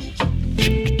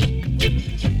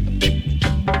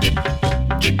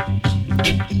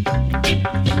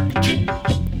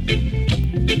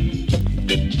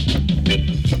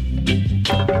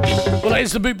 Well,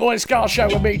 it's the Boot Boy Ska Show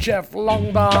with me, Jeff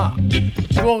Longbar,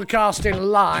 broadcasting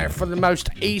live from the most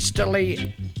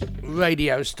easterly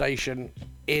radio station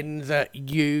in the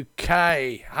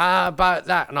UK. How about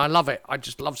that? And I love it. I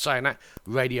just love saying that.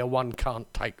 Radio 1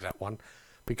 can't take that one,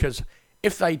 because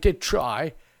if they did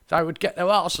try, they would get their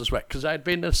arses wet because they'd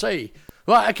be in the sea.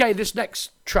 Right, okay, this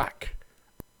next track,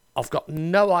 I've got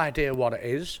no idea what it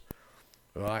is,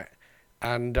 right?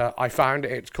 And I found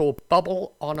it. It's called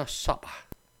Bubble on a Supper.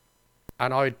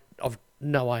 And I've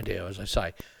no idea, as I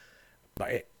say.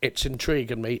 But it's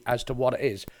intriguing me as to what it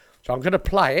is. So I'm going to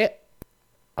play it.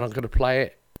 And I'm going to play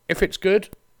it. If it's good,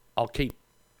 I'll keep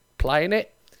playing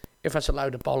it. if it's a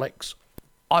load of bollocks,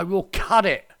 I will cut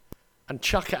it and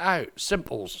chuck it out.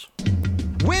 Simples.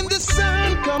 When the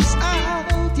sun comes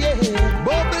out, yeah,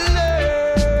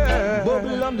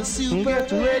 bubble on the super.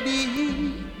 Get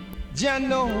ready,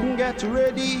 Jano, get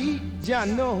ready,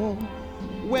 Jano.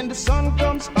 When the sun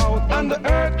comes out and the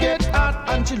earth get hot,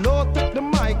 Angelo took the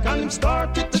mic and him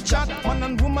started to chat. Man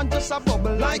and woman just a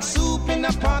bubble like soup in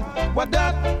a pot. What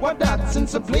that,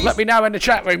 since the place. Let me know in the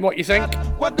chat room what you think.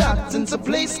 What that, since the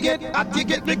place get hot, you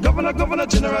get the governor,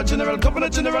 general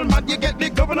mad. You get the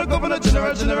governor,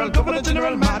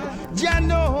 general mad.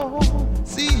 Jano,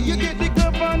 see, you get the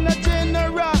governor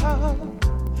general,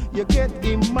 you get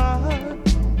him mad.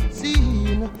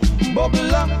 See,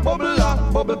 bubble up,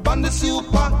 bubble pan the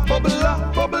super. Bubble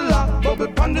up, bubble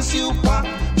pan the super.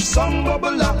 Some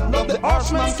bubble up, love the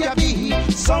horseman's cabby.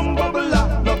 Some bubble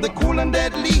up, love the cool and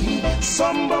deadly.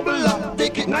 Some bubble up,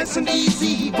 take it nice and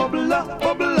easy. Bubble up,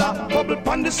 bubble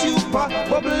pan the super.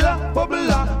 Bubble up,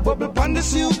 bubble pan the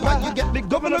super. You get the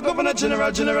governor,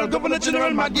 general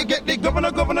mad. You get the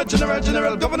governor,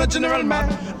 general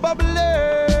mad. Bubble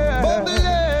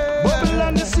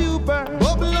on the super.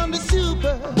 Bubble on the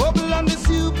super. Bubble on the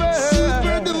super.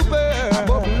 Super duper.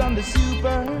 Bubble on the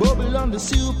super. Bubble on the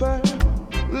super.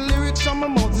 Lyrics from my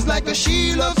mouth is like a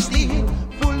shield of steel,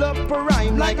 full up a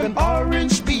rhyme like an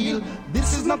orange peel.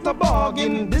 This is not a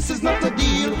bargain, this is not a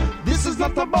deal. This is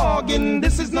not a bargain,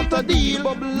 this is not a deal.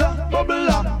 Bubble up,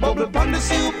 bubble pan the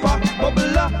super.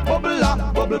 Bubble up,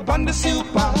 bubble pan the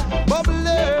super. Bubble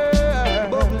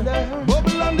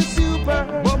on the super.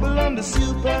 Bubble on the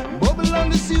super. Bubble on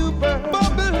the super.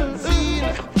 Bubble scene.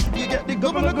 You get the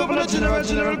governor,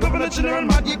 general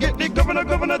mad. You get the governor,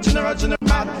 general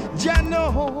mad.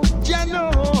 Jano,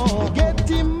 get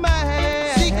him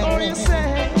mad. Seek or you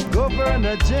say,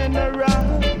 governor general,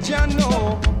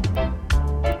 Jano.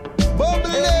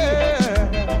 Bubble.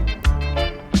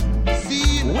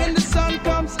 See, when the sun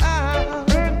comes out,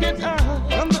 earth get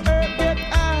out, and the earth get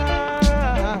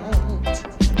out.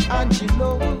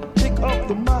 Angelo, pick up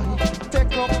the mic,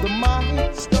 take up the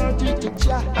mic, started to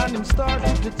chat, and him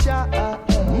started to chat.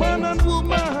 Man and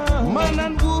woman,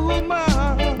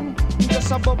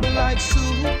 just a bubble like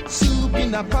soup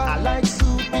in a pot. I like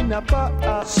soup in a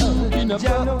pot, soup in a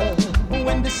pot.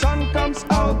 When the sun comes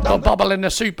out, got bubble in the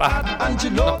super.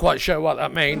 Not quite sure what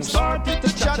that means. Started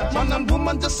to chat, man and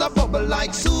woman, just a bubble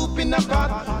like soup in a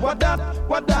pot. What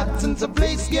that, since the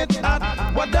place get hot.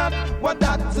 What that,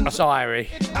 since that's Irie.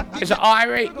 Is it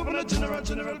Irie?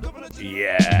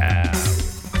 Yeah.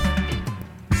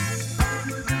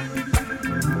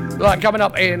 Right, coming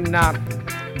up in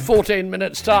 14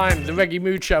 minutes time, the Reggae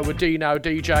Mood Show with Dino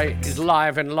DJ is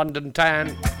live in London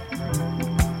town.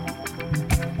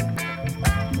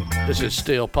 This is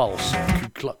Steel Pulse, Ku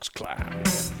Klux Klan.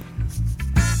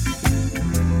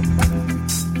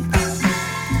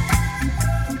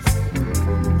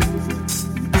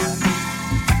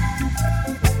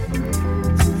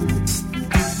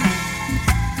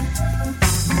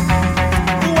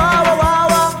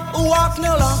 Walk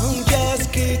no long,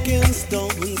 just kicking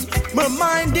stones,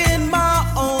 minding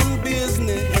my own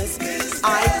business.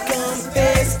 I come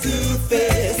face to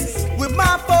face with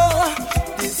my foe,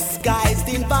 disguised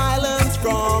in violence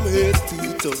from head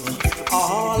to toe.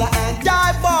 All and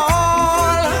I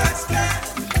ball,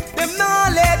 them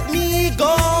not let me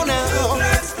go now.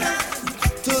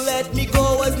 To let me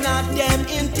go was not them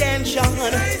intention.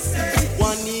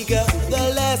 One nigga,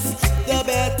 the less, the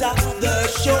better, the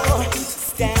show.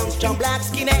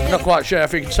 Not quite sure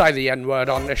if you can say the N-word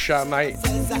on this show, mate.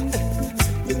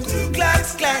 The Ku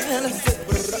Klux Klan,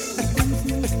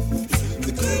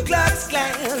 the Ku Klux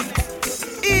Klan,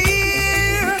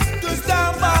 here to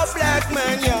stop our black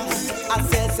man, yeah. I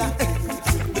said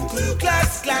the Ku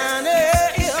Klux Klan, yeah.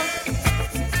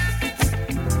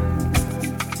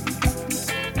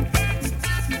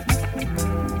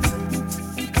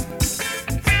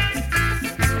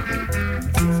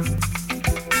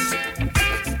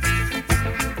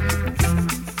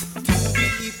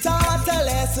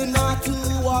 Not to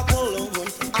walk alone.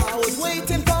 I was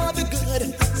waiting for the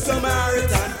good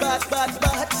Samaritan, but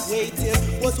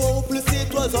waiting was hopeless.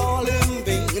 It was all in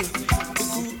vain. The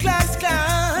Ku Klux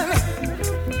Klan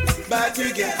back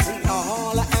again,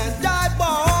 all and I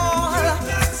ball.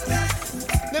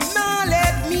 Them not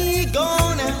let me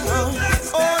go now.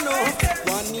 Oh no,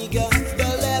 one nigga, the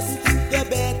less, the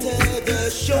better the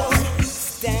show.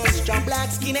 Stand strong, black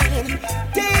skin and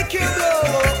take your blow.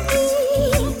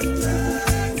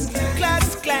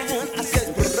 I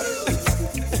said,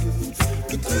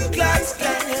 the Ku Klux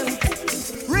Klan,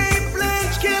 rape,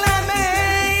 lynch, kill, and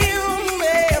maim.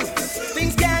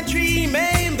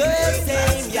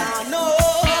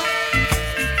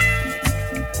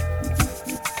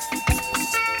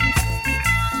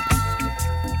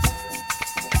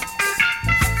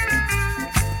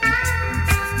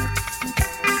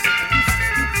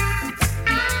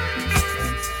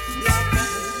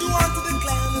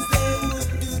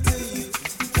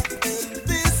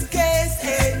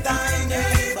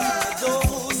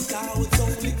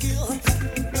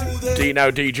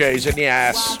 Dino DJs in the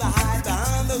ass.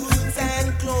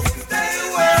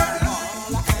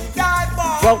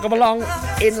 Welcome along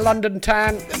in London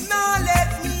town.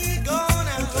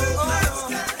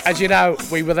 As you know,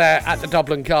 we were there at the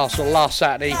Dublin Castle last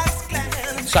Saturday.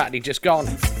 Saturday just gone.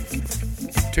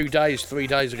 2 days, 3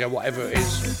 days ago, whatever it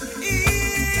is.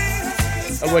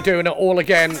 And we're doing it all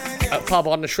again at Pub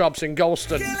on the Shrubs in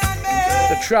Galston.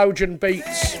 The Trojan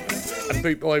Beats and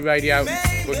Bootboy Radio.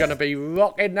 We're going to be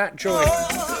rocking that joint.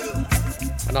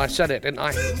 And I said it, didn't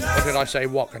I? Or did I say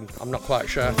rocking? I'm not quite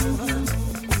sure.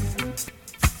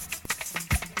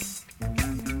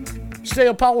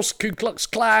 Steel Pulse, Ku Klux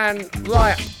Klan.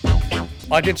 Right.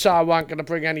 I did say I weren't going to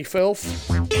bring any filth.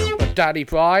 But Daddy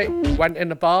Pry went in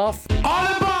the bath. All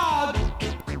aboard!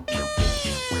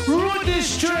 Root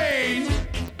this train!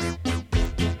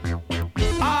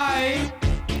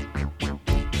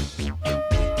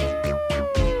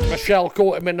 Michelle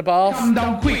caught him in the bath. Come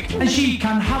down quick and she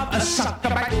can have a sucker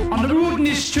back on the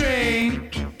rudeness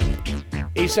train.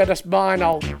 He said, "That's mine,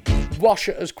 I'll wash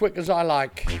it as quick as I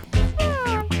like."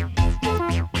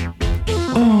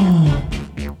 Oh.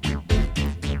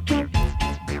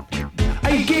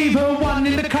 I gave her one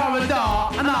in the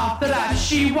corridor, and after that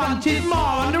she wanted more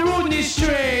on the rudeness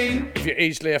train. If you're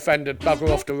easily offended,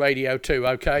 bugger off the radio too,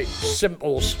 okay?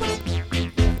 Simples.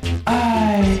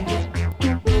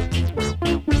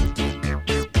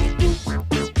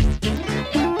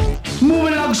 Move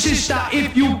along, sister,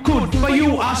 if you could, for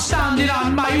you are standing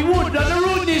on my wood on the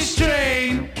rudeness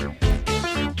train.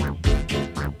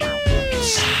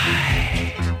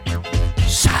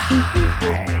 Sigh.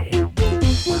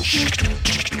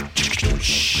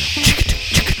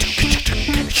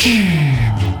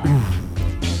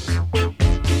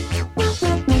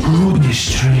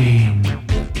 Rudeness train.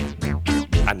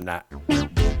 And that.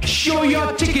 Show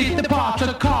your ticket, the part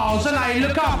of calls, and I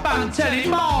look up and tell it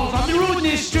malls on the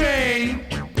rudeness train.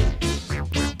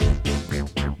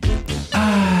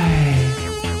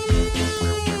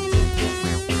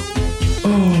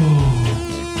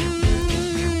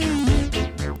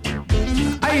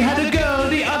 I had a girl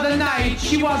the other night,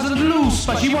 she wasn't loose,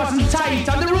 but she wasn't tight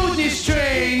on the rudeness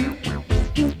train.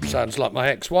 Sounds like my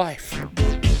ex-wife.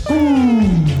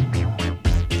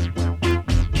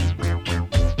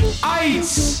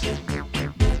 Ice.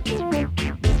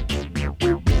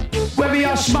 Whether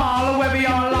you're small or whether you're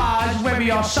large, whether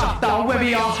you're soft or whether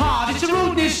you're hard, it's a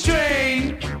rudeness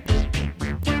train.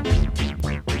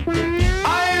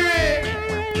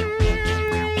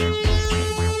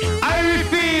 Irie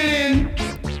feeling.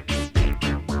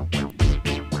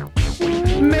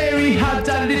 Mary had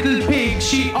a little pig,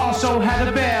 she also had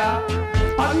a bear.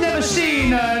 I've never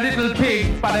seen a little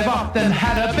pig, but I've often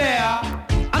had a bear.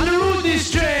 On the rudeness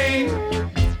train.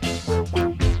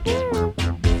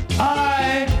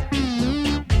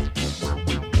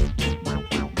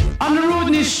 On the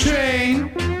rudeness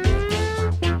train.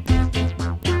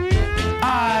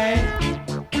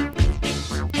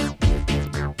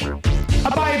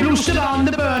 A boy blue stood on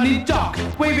the burning dock,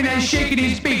 waving and shaking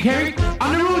his big hair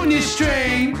on the rudeness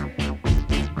train.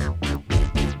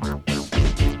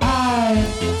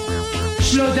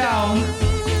 Slow down.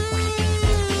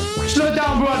 Slow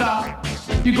down, brother.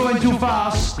 You're going too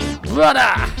fast.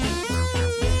 Brother!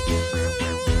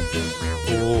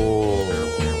 Oh.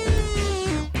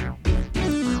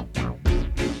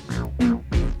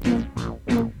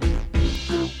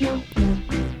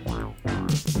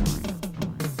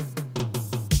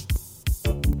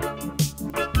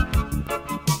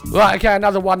 Right, okay,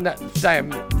 another one that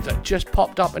just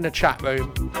popped up in the chat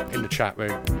room, in the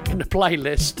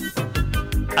playlist,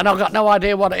 and I've got no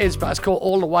idea what it is, but it's called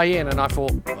All the Way In, and I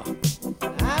thought,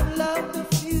 I've loved a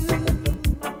few,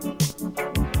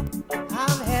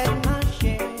 I've had my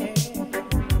share.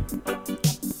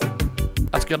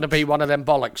 that's going to be one of them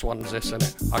bollocks ones, this, isn't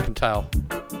it? I can tell.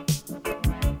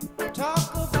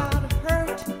 Talk about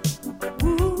hurt,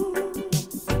 ooh,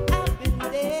 I've been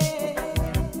there.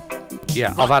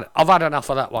 Yeah, I've had enough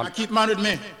of that one. Keep man with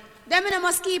me. Them I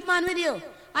must keep man with you.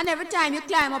 And every time you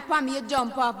climb up on me, you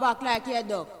jump off back like you're a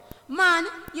duck. Man,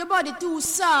 your body too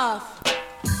soft.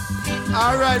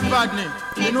 Alright, Badney.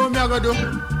 You know what me I gonna do?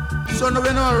 So now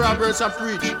we know Roberts are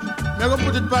preach. Me I gonna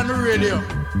put it on the radio.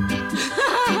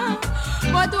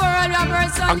 But Oral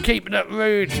Robertson, I'm keeping it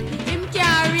rude. him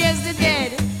can't raise the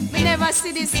dead. Me never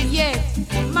see this yet.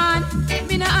 Man,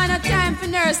 me no have no time for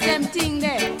nurse them thing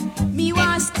there. Me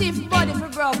want stiff body for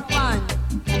rub pan.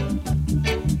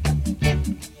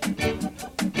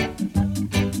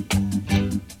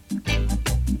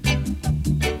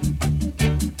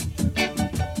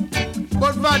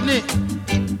 But Badney,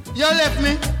 You left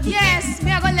me? Yes,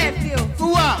 me I go left you. For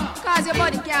what? Cause your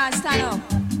body can't stand up.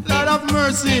 Lord have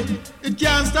mercy. It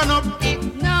can't stand up.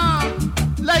 No.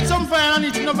 Like some fire on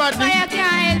it, no bad. Fire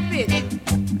can't help it.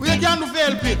 We can't do for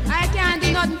help it. I can't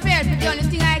do nothing for help it. The only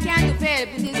thing I can do for help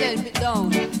it is help it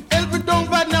down. Help it down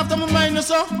badly after my mind,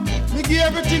 so. Me give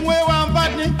everything where you want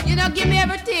badly. You don't give me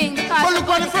everything because. But look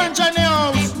on the French in the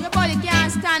house. Your body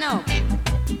can't stand up.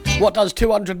 What does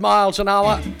 200 miles an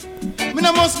hour? Me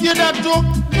no must hear that too.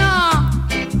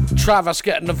 No. Travis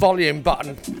getting the volume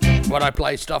button when I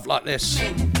play stuff like this.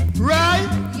 Right?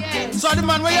 Yes. So the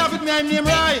man where you have with me, I'm name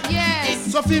right?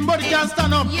 Yes. So him body can't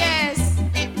stand up? Yes.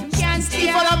 You can't stay.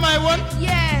 You follow my one?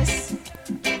 Yes.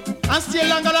 And stay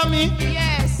longer than me?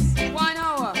 Yes. 1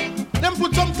 hour. Them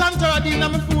put some tantaradine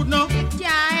in my food now. Can't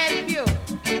help you.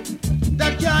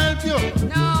 That can't help you?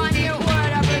 No, and your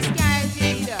word of us can't help you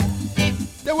either.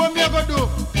 Then what me I go do?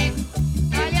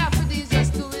 All you have to do is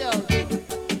just do without it.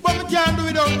 But me can't do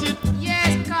without it.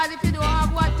 Yes, because if you don't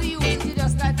have what to use it, you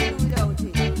just got to do without it.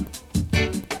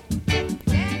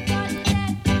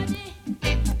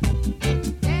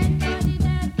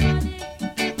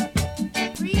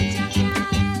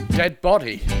 Dead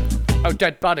body. Oh,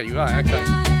 dead buddy, right, okay.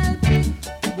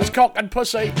 It's cock and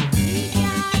pussy.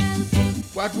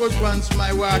 What was once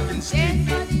my walking stick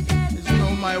is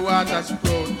now my water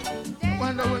sprout.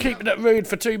 Keeping it rude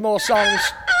for 2 more songs.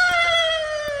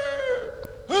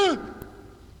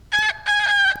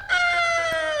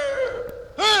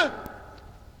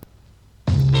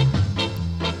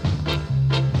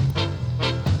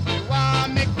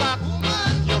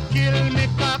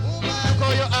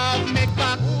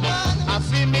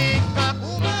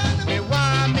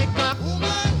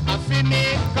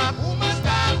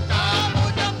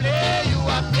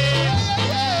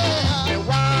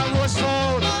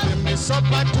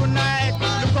 Supper tonight,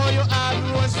 look how you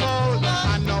have rose soul.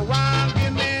 And no one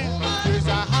give me, you's a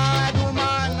hard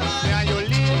woman. And you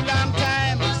live long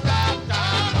time, stop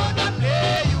time, but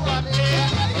play you a play.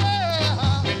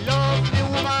 Me love the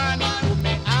woman, who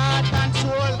me heart and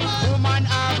soul. Woman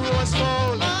have rose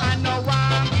soul. And no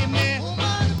one give me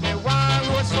one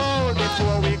rose soul.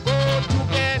 Before we go to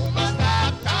bed,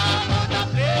 stop time, but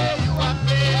play you a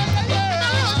play.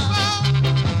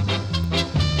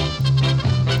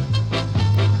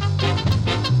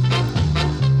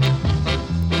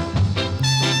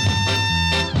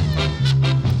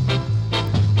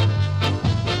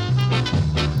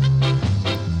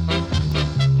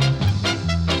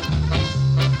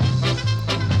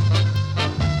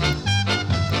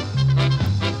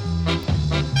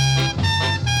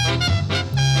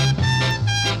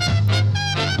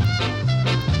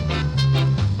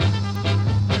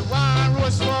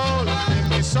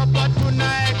 Supper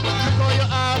tonight, look how you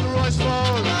have rose full.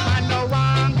 And no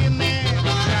one give me,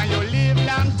 and you live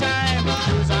long time.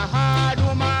 You's a hard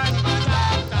woman.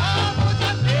 Stop,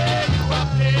 play you a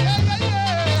play.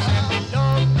 And we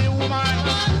love the woman.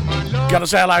 Love Gotta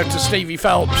say hello to Stevie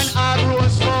Phelps.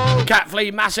 Cat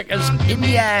Flea Massacres in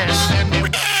the ass.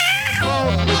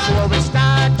 before we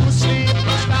start to sleep.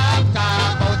 Stop,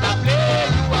 play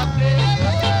you a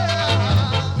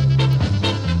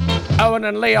play. Owen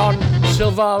and Leon,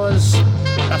 Silvaras,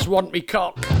 that's Want Me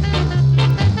Cock.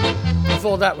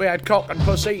 Before that we had Cock and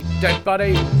Pussy, Dead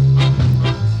Buddy.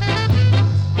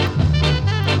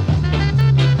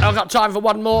 I've got time for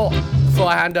one more before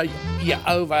I hand you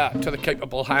over to the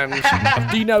capable hands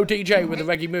of Dino DJ with a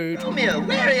reggae mood. Romeo,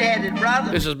 where are you headed, brother?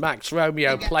 This is Max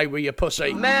Romeo, Play With Your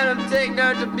Pussy. Man, I'm taking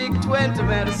her to Big 20,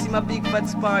 man, to see my big fat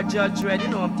spar Judge Red. You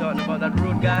know I'm talking about that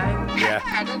road guy.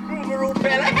 Yeah. The groover road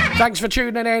fella. Thanks for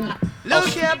tuning in. Look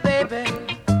here, baby,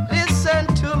 listen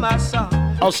to my song.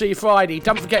 I'll see you Friday.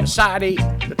 Don't forget Saturday,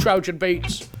 the Trojan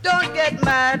Beats. Don't get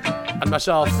mad. And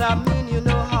myself. Cause I mean you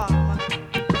no harm.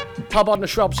 Pub on the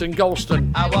Shrubs in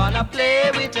Galston. I wanna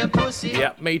play with your pussy.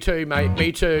 Yeah, me too, mate.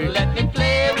 Me too. Let me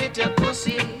play with your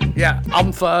pussy. Yeah,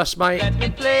 I'm first, mate. Let me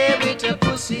play with your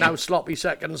pussy. No sloppy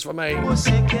seconds for me.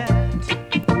 Pussycat.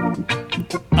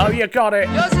 Oh, you got it.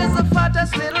 Yours is the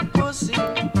fattest little pussy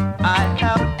I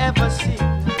have ever seen.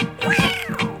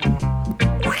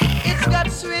 It's got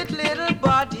sweet little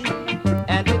body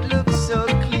and it looks so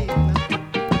clean.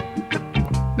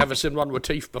 Never seen one with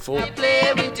teeth before.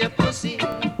 Play with your pussy.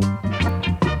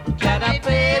 Can I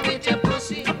play with your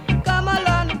pussy? Come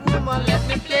along, woman, let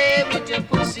me play with your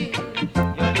pussy.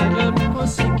 Your little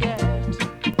pussycat.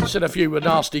 Seen a few with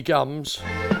nasty gums.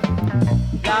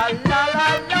 La la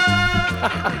la la.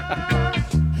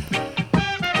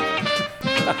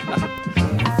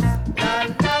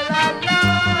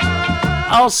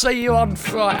 I'll see you on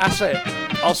Friday. That's it.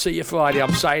 I'll see you Friday.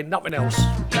 I'm saying nothing else.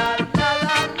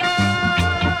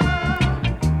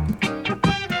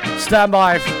 Stand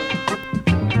by.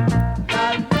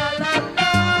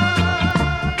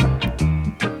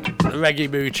 The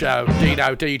Reggae Mood Show,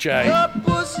 Dino DJ. Your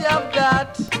pussy have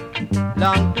got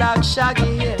long black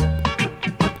shaggy hair,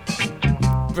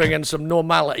 Bringing some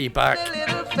normality back.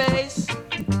 little face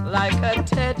like a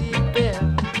teddy bear.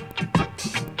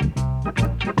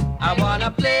 I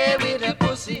wanna play with your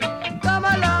pussy. Come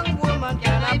along, woman,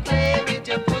 can I play with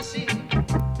your pussy?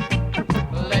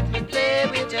 Let me play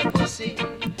with your pussy,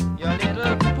 your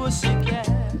little pussy cat.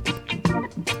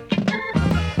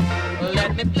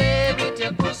 Let me play with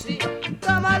your pussy.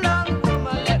 Come along,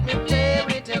 woman, let me play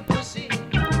with your pussy.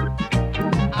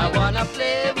 I wanna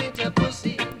play with your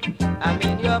pussy. I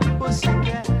mean your pussy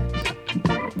cat.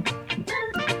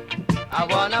 I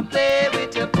wanna play with